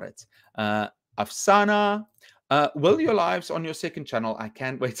I got it. Afsana, will your lives on your second channel? I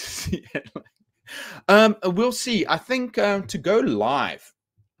can't wait to see it. We'll see. I think to go live.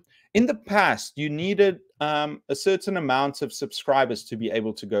 In the past, you needed a certain amount of subscribers to be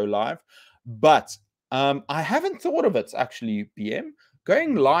able to go live, but I haven't thought of it actually, BM.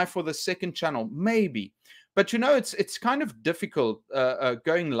 Going live for the second channel, maybe. But you know, it's kind of difficult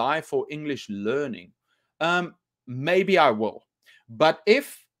going live for English learning. Maybe I will. But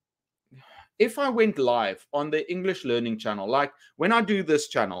if I went live on the English learning channel, like when I do this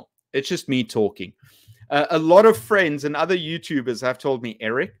channel, it's just me talking. A lot of friends and other YouTubers have told me,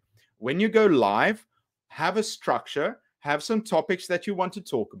 Eric, when you go live, have a structure, have some topics that you want to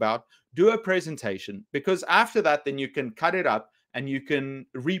talk about, do a presentation, because after that, then you can cut it up and you can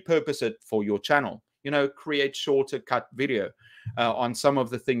repurpose it for your channel. You know, create shorter cut video on some of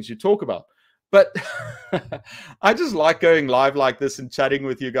the things you talk about. But I just like going live like this and chatting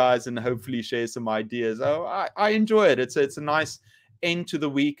with you guys and hopefully share some ideas. Oh, I enjoy it. It's a nice end to the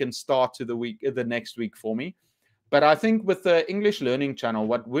week and start to the next week for me. But I think with the English learning channel,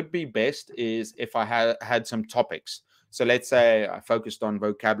 what would be best is if I had some topics. So let's say I focused on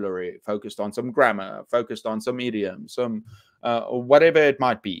vocabulary, focused on some grammar, focused on some idioms, some or whatever it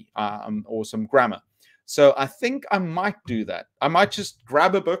might be, or some grammar. So I think I might do that. I might just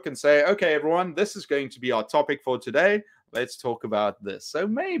grab a book and say, okay, everyone, this is going to be our topic for today. Let's talk about this. So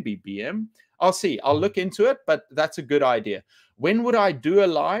maybe BM, I'll see. I'll look into it, but that's a good idea. When would I do a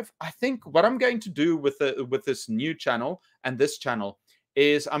live? I think what I'm going to do with this new channel and this channel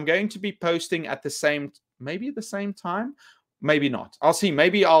is I'm going to be posting at maybe the same time, maybe not. I'll see.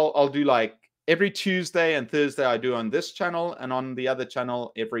 Maybe I'll do like every Tuesday and Thursday I do on this channel, and on the other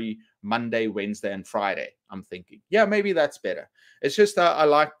channel every Monday, Wednesday, and Friday. I'm thinking, yeah, maybe that's better. It's just I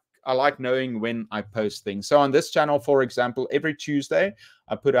like knowing when I post things. So on this channel, for example, every Tuesday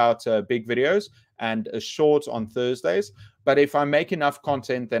I put out big videos and a short on Thursdays. But if I make enough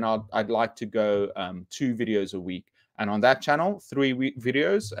content, then I'd like to go 2 videos a week. And on that channel, 3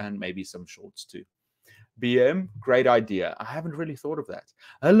 videos and maybe some shorts too. BM, great idea. I haven't really thought of that.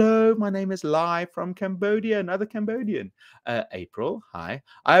 Hello, my name is Lai from Cambodia, another Cambodian. April, hi.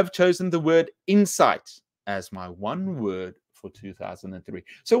 I have chosen the word insight as my one word for 2003.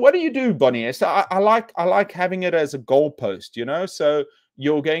 So what do you do, Bonnie? So I like having it as a goalpost, you know? So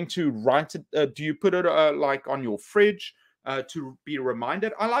you're going to write it. Do you put it like on your fridge to be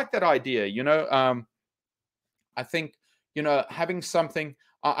reminded? I like that idea, you know? I think, you know, having something,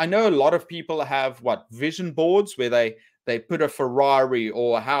 I know a lot of people have vision boards where they put a Ferrari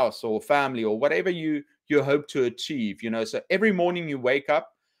or a house or family or whatever you hope to achieve, you know. So every morning you wake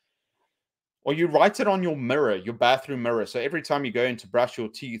up, or you write it on your mirror, your bathroom mirror. So every time you go in to brush your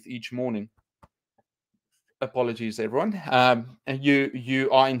teeth each morning, apologies everyone, and you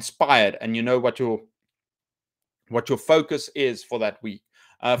are inspired and you know what your focus is for that week.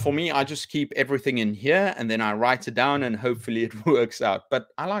 For me, I just keep everything in here and then I write it down and hopefully it works out. But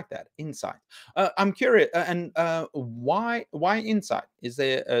I like that insight. I'm curious, and why insight? Is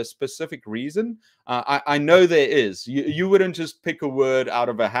there a specific reason? I know there is. You wouldn't just pick a word out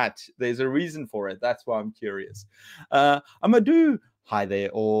of a hat. There's a reason for it. That's why I'm curious. Amadou, hi there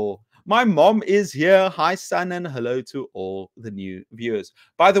all. My mom is here. Hi, son, and hello to all the new viewers.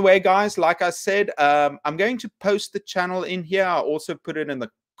 By the way, guys, like I said, I'm going to post the channel in here. I'll also put it in the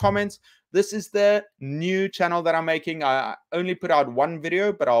comments. This is the new channel that I'm making. I only put out one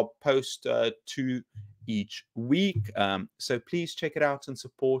video, but I'll post 2 each week. So please check it out and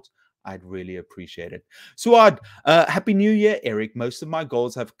support. I'd really appreciate it. Suad, Happy New Year, Eric. Most of my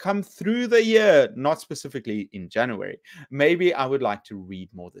goals have come through the year, not specifically in January. Maybe I would like to read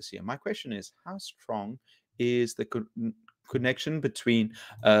more this year. My question is, how strong is the connection between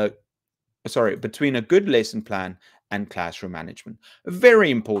between a good lesson plan and classroom management? Very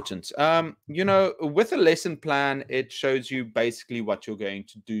important. With a lesson plan, it shows you basically what you're going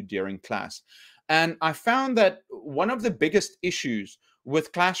to do during class. And I found that one of the biggest issues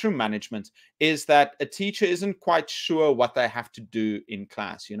with classroom management is that a teacher isn't quite sure what they have to do in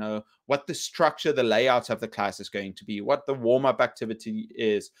class, what the structure, the layout of the class is going to be, what the warm-up activity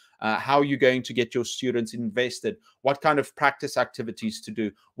is, how you're going to get your students invested, what kind of practice activities to do,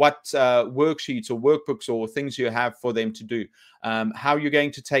 what worksheets or workbooks or things you have for them to do, how you're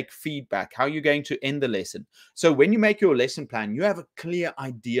going to take feedback, how you're going to end the lesson. So when you make your lesson plan, you have a clear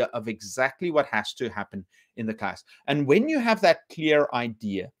idea of exactly what has to happen in the class. And when you have that clear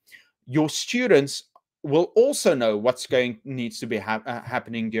idea, your students will also know what's needs to be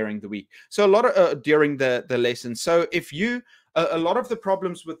happening during the week. So a lot of during the lesson. So if you a lot of the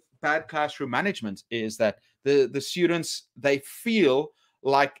problems with bad classroom management is that the students, they feel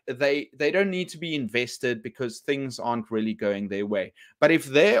like they don't need to be invested because things aren't really going their way. But if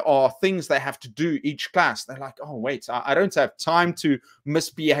there are things they have to do each class, they're like, oh wait, I don't have time to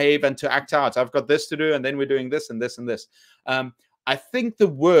misbehave and to act out. I've got this to do, and then we're doing this and this and this. I think the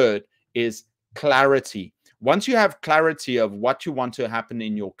word is clarity. Once you have clarity of what you want to happen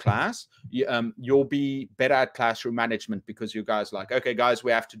in your class, you'll be better at classroom management, because you guys like, okay, guys,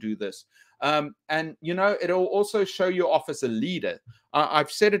 we have to do this. And it'll also show you off as a leader.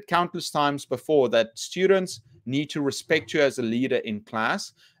 I've said it countless times before that students need to respect you as a leader in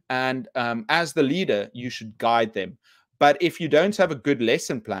class, and as the leader, you should guide them. But if you don't have a good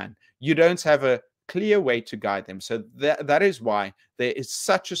lesson plan, you don't have a clear way to guide them. So that is why there is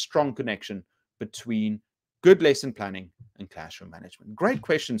such a strong connection between good lesson planning and classroom management. Great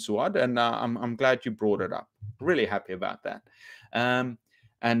question, Suad, and I'm glad you brought it up. Really happy about that.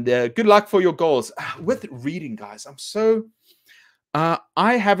 And good luck for your goals. With reading, guys, I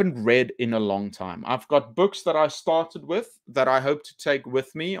haven't read in a long time. I've got books that I started with that I hope to take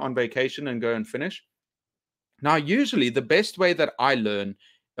with me on vacation and go and finish. Now, usually the best way that I learn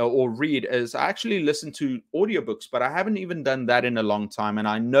or read is I actually listen to audiobooks, but I haven't even done that in a long time. And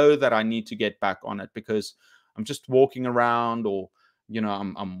I know that I need to get back on it, because I'm just walking around, or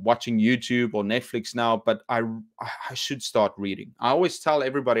I'm watching YouTube or Netflix now, but I should start reading. I always tell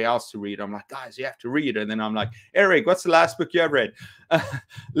everybody else to read. I'm like, guys, you have to read. And then I'm like, Eric, what's the last book you have read?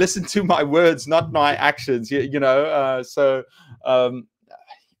 Listen to my words, not my actions. I should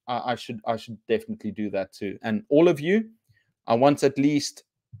definitely do that too. And all of you, I want at least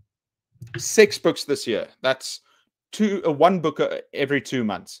 6 books this year. That's one book every 2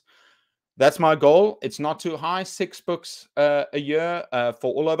 months. That's my goal. It's not too high. 6 books a year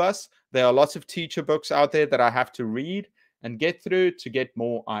for all of us. There are lots of teacher books out there that I have to read and get through to get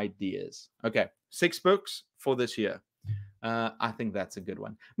more ideas. Okay, 6 books for this year. I think that's a good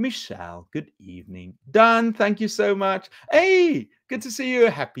one. Michelle, good evening. Done. Thank you so much. Hey, good to see you.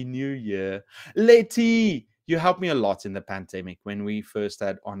 Happy New Year. Letty, you helped me a lot in the pandemic when we first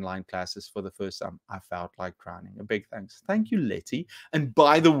had online classes for the first time. I felt like drowning. A big thanks. Thank you, Letty. And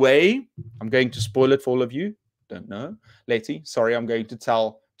by the way, I'm going to spoil it for all of you. Don't know. Letty, sorry, I'm going to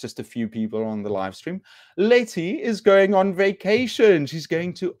tell just a few people on the live stream. Letty is going on vacation. She's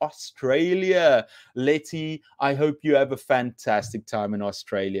going to Australia. Letty, I hope you have a fantastic time in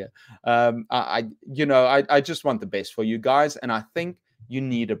Australia. I just want the best for you guys, and I think you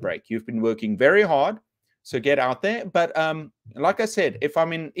need a break. You've been working very hard, so get out there. But like I said, if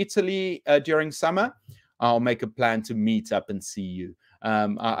I'm in Italy during summer, I'll make a plan to meet up and see you.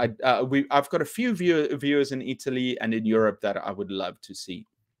 I've got a few viewers in Italy and in Europe that I would love to see.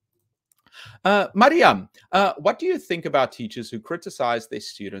 Mariam, what do you think about teachers who criticize their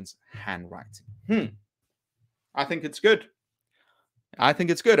students' handwriting? I think it's good. I think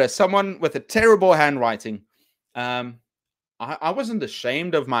it's good. As someone with a terrible handwriting, I wasn't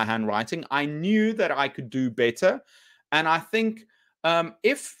ashamed of my handwriting. I knew that I could do better. And I think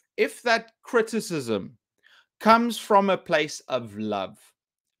if that criticism comes from a place of love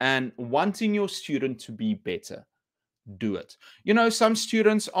and wanting your student to be better, do it. Some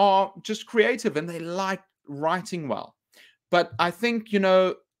students are just creative and they like writing well. But I think,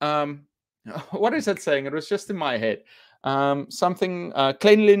 what is that saying? It was just in my head. Something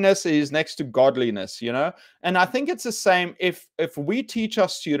cleanliness is next to godliness, and I think it's the same if we teach our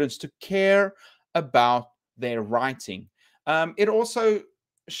students to care about their writing. It also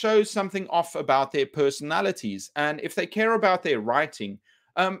shows something off about their personalities, and if they care about their writing,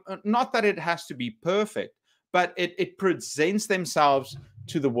 not that it has to be perfect, but it presents themselves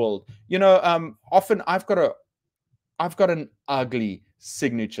to the world. Often I've got an ugly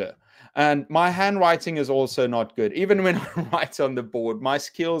signature, and my handwriting is also not good. Even when I write on the board, my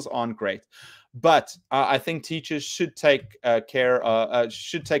skills aren't great. But I think teachers should take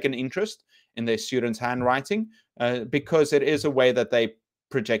should take an interest in their students' handwriting, because it is a way that they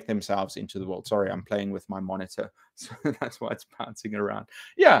project themselves into the world. Sorry, I'm playing with my monitor, so that's why it's bouncing around.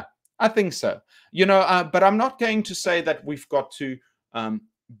 Yeah, I think so. But I'm not going to say that we've got to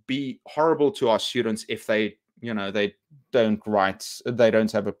be horrible to our students if they they don't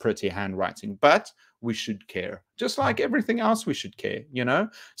have a pretty handwriting, but we should care, just like everything else. We should care.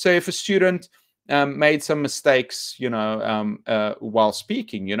 So if a student made some mistakes while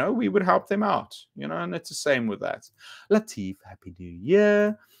speaking, we would help them out, and it's the same with that. Latif, happy new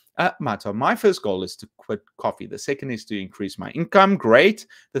year. Mata, my first goal is to quit coffee. The second is to increase my income. Great.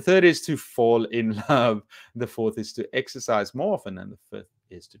 The third is to fall in love. The fourth is to exercise more often. And the fifth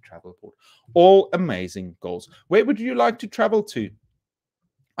is to travel abroad. All amazing goals. Where would you like to travel to?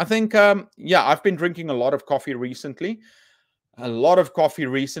 I think, I've been drinking a lot of coffee recently. I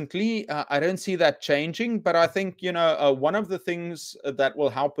don't see that changing, but I think, one of the things that will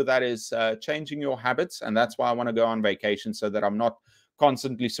help with that is changing your habits. And that's why I want to go on vacation, so that I'm not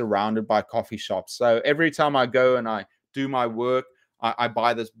constantly surrounded by coffee shops. So every time I go and I do my work, I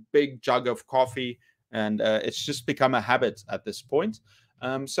buy this big jug of coffee, and it's just become a habit at this point.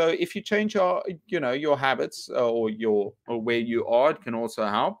 So if you change your habits, or where you are, it can also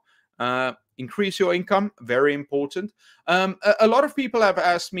help. Increase your income, very important. A lot of people have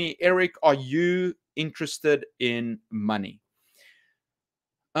asked me, Eric, are you interested in money?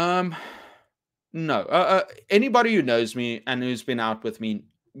 No. Anybody who knows me and who's been out with me,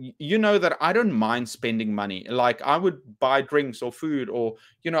 you know that I don't mind spending money. Like, I would buy drinks or food, or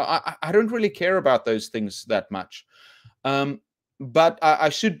I don't really care about those things that much. But I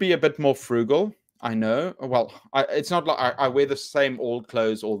should be a bit more frugal. I know. Well, it's not like I wear the same old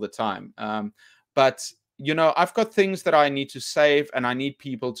clothes all the time. But I've got things that I need to save, and I need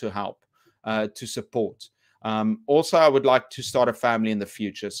people to help, to support. Also, I would like to start a family in the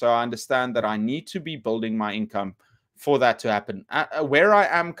future. So I understand that I need to be building my income for that to happen. Where I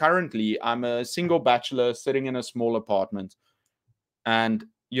am currently, I'm a single bachelor sitting in a small apartment. And,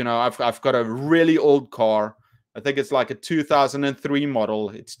 I've got a really old car. I think it's like a 2003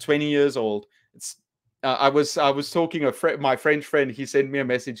 model. It's 20 years old. I was talking my French friend. He sent me a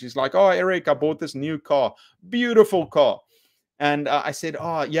message. He's like, "Oh, Eric, I bought this new car, beautiful car." And I said,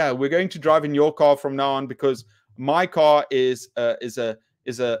 "Oh, yeah, we're going to drive in your car from now on, because my car is a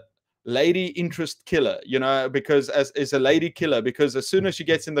lady interest killer. Because is a lady killer, because as soon as she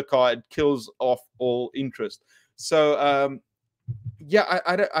gets in the car, it kills off all interest." So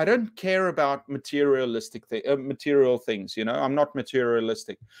I don't care about material things. I'm not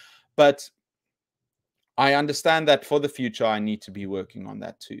materialistic, but I understand that for the future I need to be working on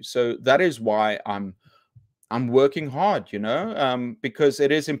that too. So that is why I'm working hard, because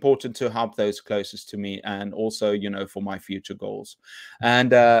it is important to help those closest to me, and also, for my future goals.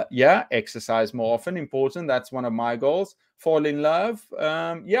 And exercise more often, important. That's one of my goals. Fall in love.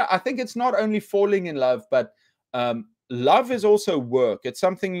 I think it's not only falling in love, but love is also work. It's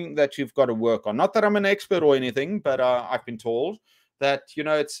something that you've got to work on. Not that I'm an expert or anything, but I've been told that,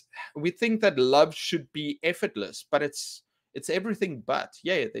 we think that love should be effortless, but it's everything but.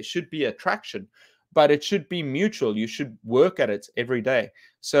 Yeah, there should be attraction, but it should be mutual. You should work at it every day.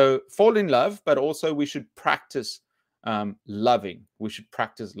 So fall in love, but also we should practice loving. We should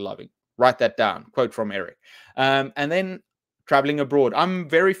practice loving. Write that down. Quote from Eric. And then traveling abroad. I'm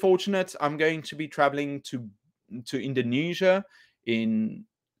very fortunate. I'm going to be traveling to Indonesia in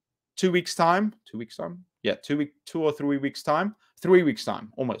 2 weeks time. 2 weeks time. Yeah, 2 or 3 weeks time. 3 weeks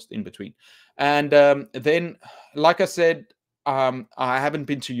time, almost in between. And then, like I said, I haven't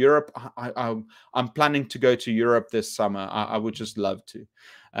been to Europe. I'm planning to go to Europe this summer. I would just love to.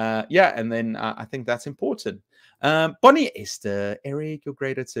 Yeah, and then I think that's important. Bonnie Esther, Eric, you're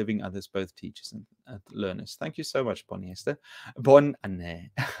great at serving others, both teachers and learners. Thank you so much, Bonnie Esther. Bon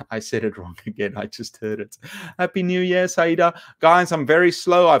Anne. I said it wrong again. I just heard it. Happy New Year, Saida. Guys, I'm very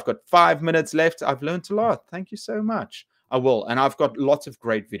slow. I've got 5 minutes left. I've learned a lot. Thank you so much. I will. And I've got lots of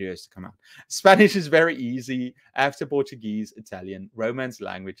great videos to come out. Spanish is very easy. After Portuguese, Italian, Romance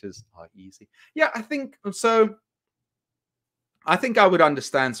languages are easy. Yeah, I think so. I think I would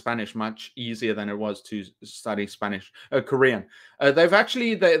understand Spanish much easier than it was to study Spanish, Korean. They've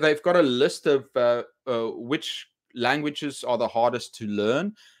got a list of which languages are the hardest to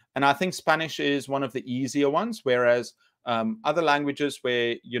learn, and I think Spanish is one of the easier ones. Whereas other languages,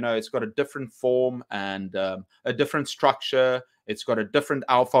 where it's got a different form and a different structure, it's got a different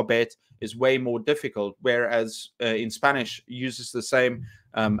alphabet, is way more difficult. Whereas in Spanish, uses the same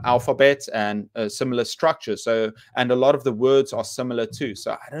alphabet and a similar structure. So, and a lot of the words are similar too.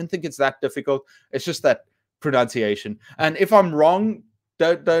 So I don't think it's that difficult. It's just that pronunciation. And if I'm wrong,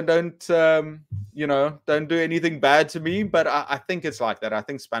 don't do anything bad to me. But I think it's like that. I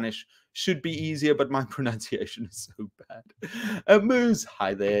think Spanish should be easier, but my pronunciation is so bad. Moose,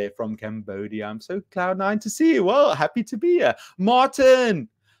 hi there from Cambodia. I'm so cloud nine to see you. Well, happy to be here. Martin,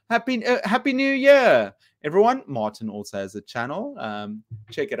 happy New Year. Everyone, Martin also has a channel.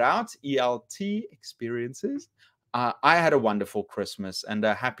 Check it out, ELT Experiences. I had a wonderful Christmas, and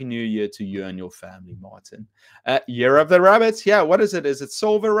a Happy New Year to you and your family, Martin. Year of the Rabbits. Yeah, what is it? Is it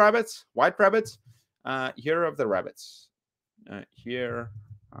silver rabbits? White rabbits? Year of the Rabbits. Year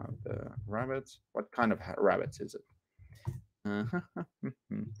of the Rabbits. What kind of rabbits is it?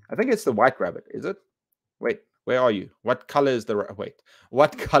 I think it's the white rabbit. Is it? Wait, where are you? What color is the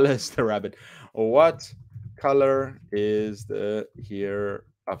what color is the rabbit? What color is the year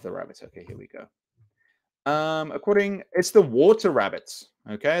of the rabbits? Okay, here we go. It's the water rabbits.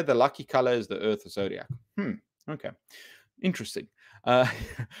 Okay, the lucky color is the Earth zodiac. Okay, interesting.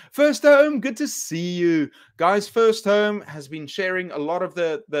 First Home, good to see you guys. First Home has been sharing a lot of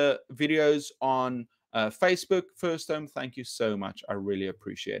the videos on Facebook. First Home, thank you so much. I really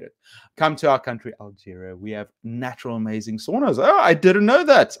appreciate it. Come to our country, Algeria. We have natural, amazing saunas. Oh, I didn't know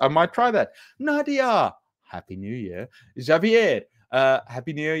that. I might try that. Nadia, Happy New Year. Javier,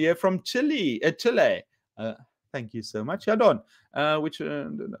 Happy New Year from Chile. Thank you so much, Yadon.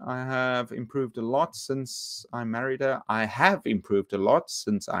 I have improved a lot since I married her. I have improved a lot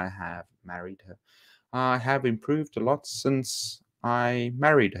since I have married her. I have improved a lot since I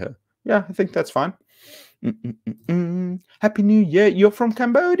married her. Yeah, I think that's fine. Happy New Year. You're from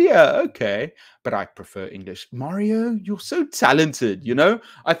Cambodia. Okay. But I prefer English. Mario, you're so talented,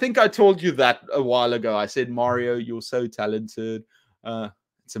 I think I told you that a while ago. I said, Mario, you're so talented.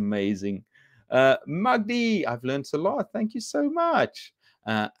 It's amazing. Magdi, I've learned a lot. Thank you so much.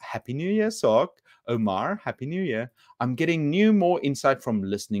 Happy New Year, Sok. Omar, Happy New Year. I'm getting more insight from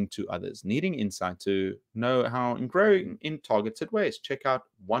listening to others, needing insight to know how and grow in targeted ways. Check out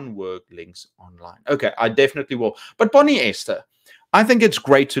One Work links online. Okay, I definitely will. But Bonnie Esther, I think it's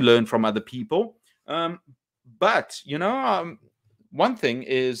great to learn from other people. But, one thing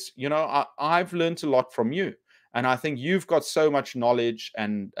is, I've learned a lot from you. And I think you've got so much knowledge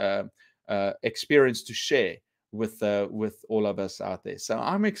and experience to share with all of us out there. So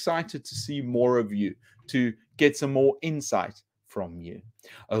I'm excited to see more of you, to get some more insight from you.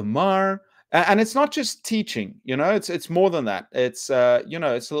 Omar, and it's not just teaching, it's more than that. It's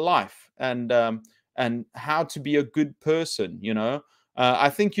it's life and how to be a good person. I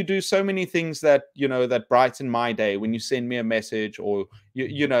think you do so many things that that brighten my day. When you send me a message, or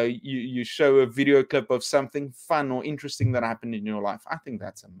you show a video clip of something fun or interesting that happened in your life. I think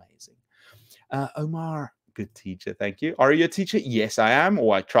that's amazing. Omar, good teacher. Thank you. Are you a teacher? Yes, I am,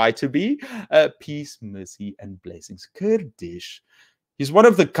 or I try to be. Peace, mercy, and blessings. Kurdish. He's one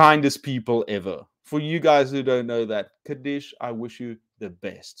of the kindest people ever. For you guys who don't know that, Kurdish, I wish you the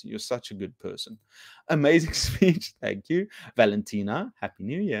best. You're such a good person. Amazing speech. Thank you. Valentina, Happy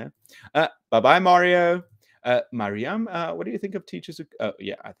New Year. Bye-bye, Mario. Mariam, what do you think of teachers? Oh,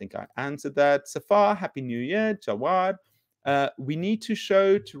 yeah, I think I answered that. Safar, Happy New Year. Jawad. We need to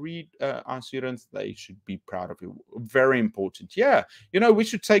show to read our students, they should be proud of you. Very important. Yeah, we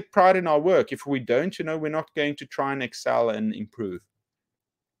should take pride in our work. If we don't, we're not going to try and excel and improve.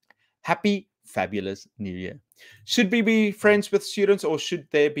 Happy, fabulous New Year. Should we be friends with students, or should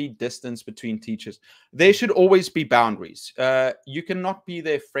there be distance between teachers? There should always be boundaries. You cannot be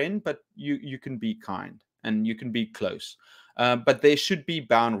their friend, but you can be kind and you can be close. but there should be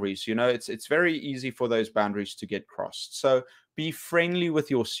boundaries. You know, it's very easy for those boundaries to get crossed. So be friendly with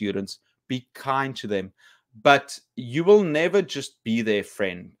your students, be kind to them, but you will never just be their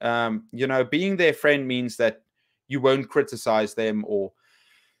friend. You know, being their friend means that you won't criticize them or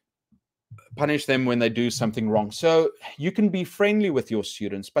punish them when they do something wrong. So you can be friendly with your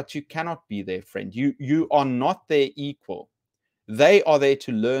students, but you cannot be their friend. You are not their equal. They are there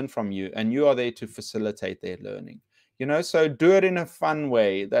to learn from you, and you are there to facilitate their learning. You know, so do it in a fun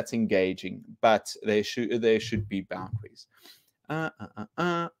way that's engaging, but there should be boundaries.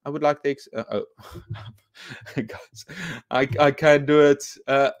 I would like the guys, I can't do it.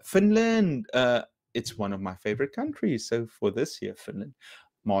 Finland. It's one of my favorite countries. So for this year, Finland.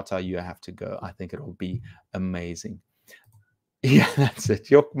 Marta, you have to go. I think it'll be amazing. Yeah, that's it.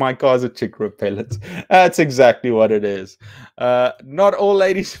 My car's a chick repellent. That's exactly what it is. Not all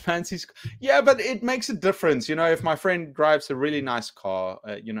ladies fancy. Yeah, but it makes a difference. You know, if my friend drives a really nice car,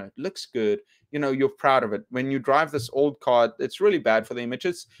 you know, it looks good. You know, you're proud of it. When you drive this old car, it's really bad for the image.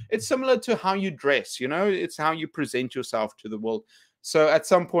 It's similar to how you dress. You know, it's how you present yourself to the world. So at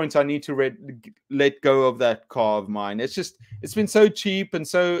some point, I need to let go of that car of mine. It's been so cheap and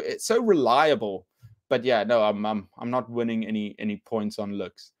it's so reliable. But yeah, no, I'm not winning any points on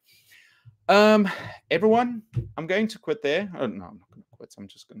looks. Everyone, I'm going to quit there. Oh no, I'm not going to quit. I'm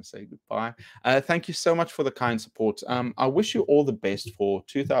just going to say goodbye. Thank you so much for the kind support. I wish you all the best for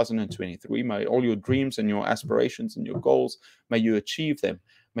 2023. May all your dreams and your aspirations and your goals, may you achieve them.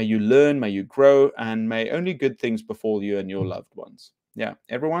 May you learn, may you grow, and may only good things befall you and your loved ones. Yeah,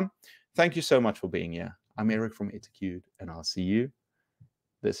 everyone, thank you so much for being here. I'm Eric from Etiquette, and I'll see you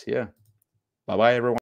this year. Bye-bye, everyone.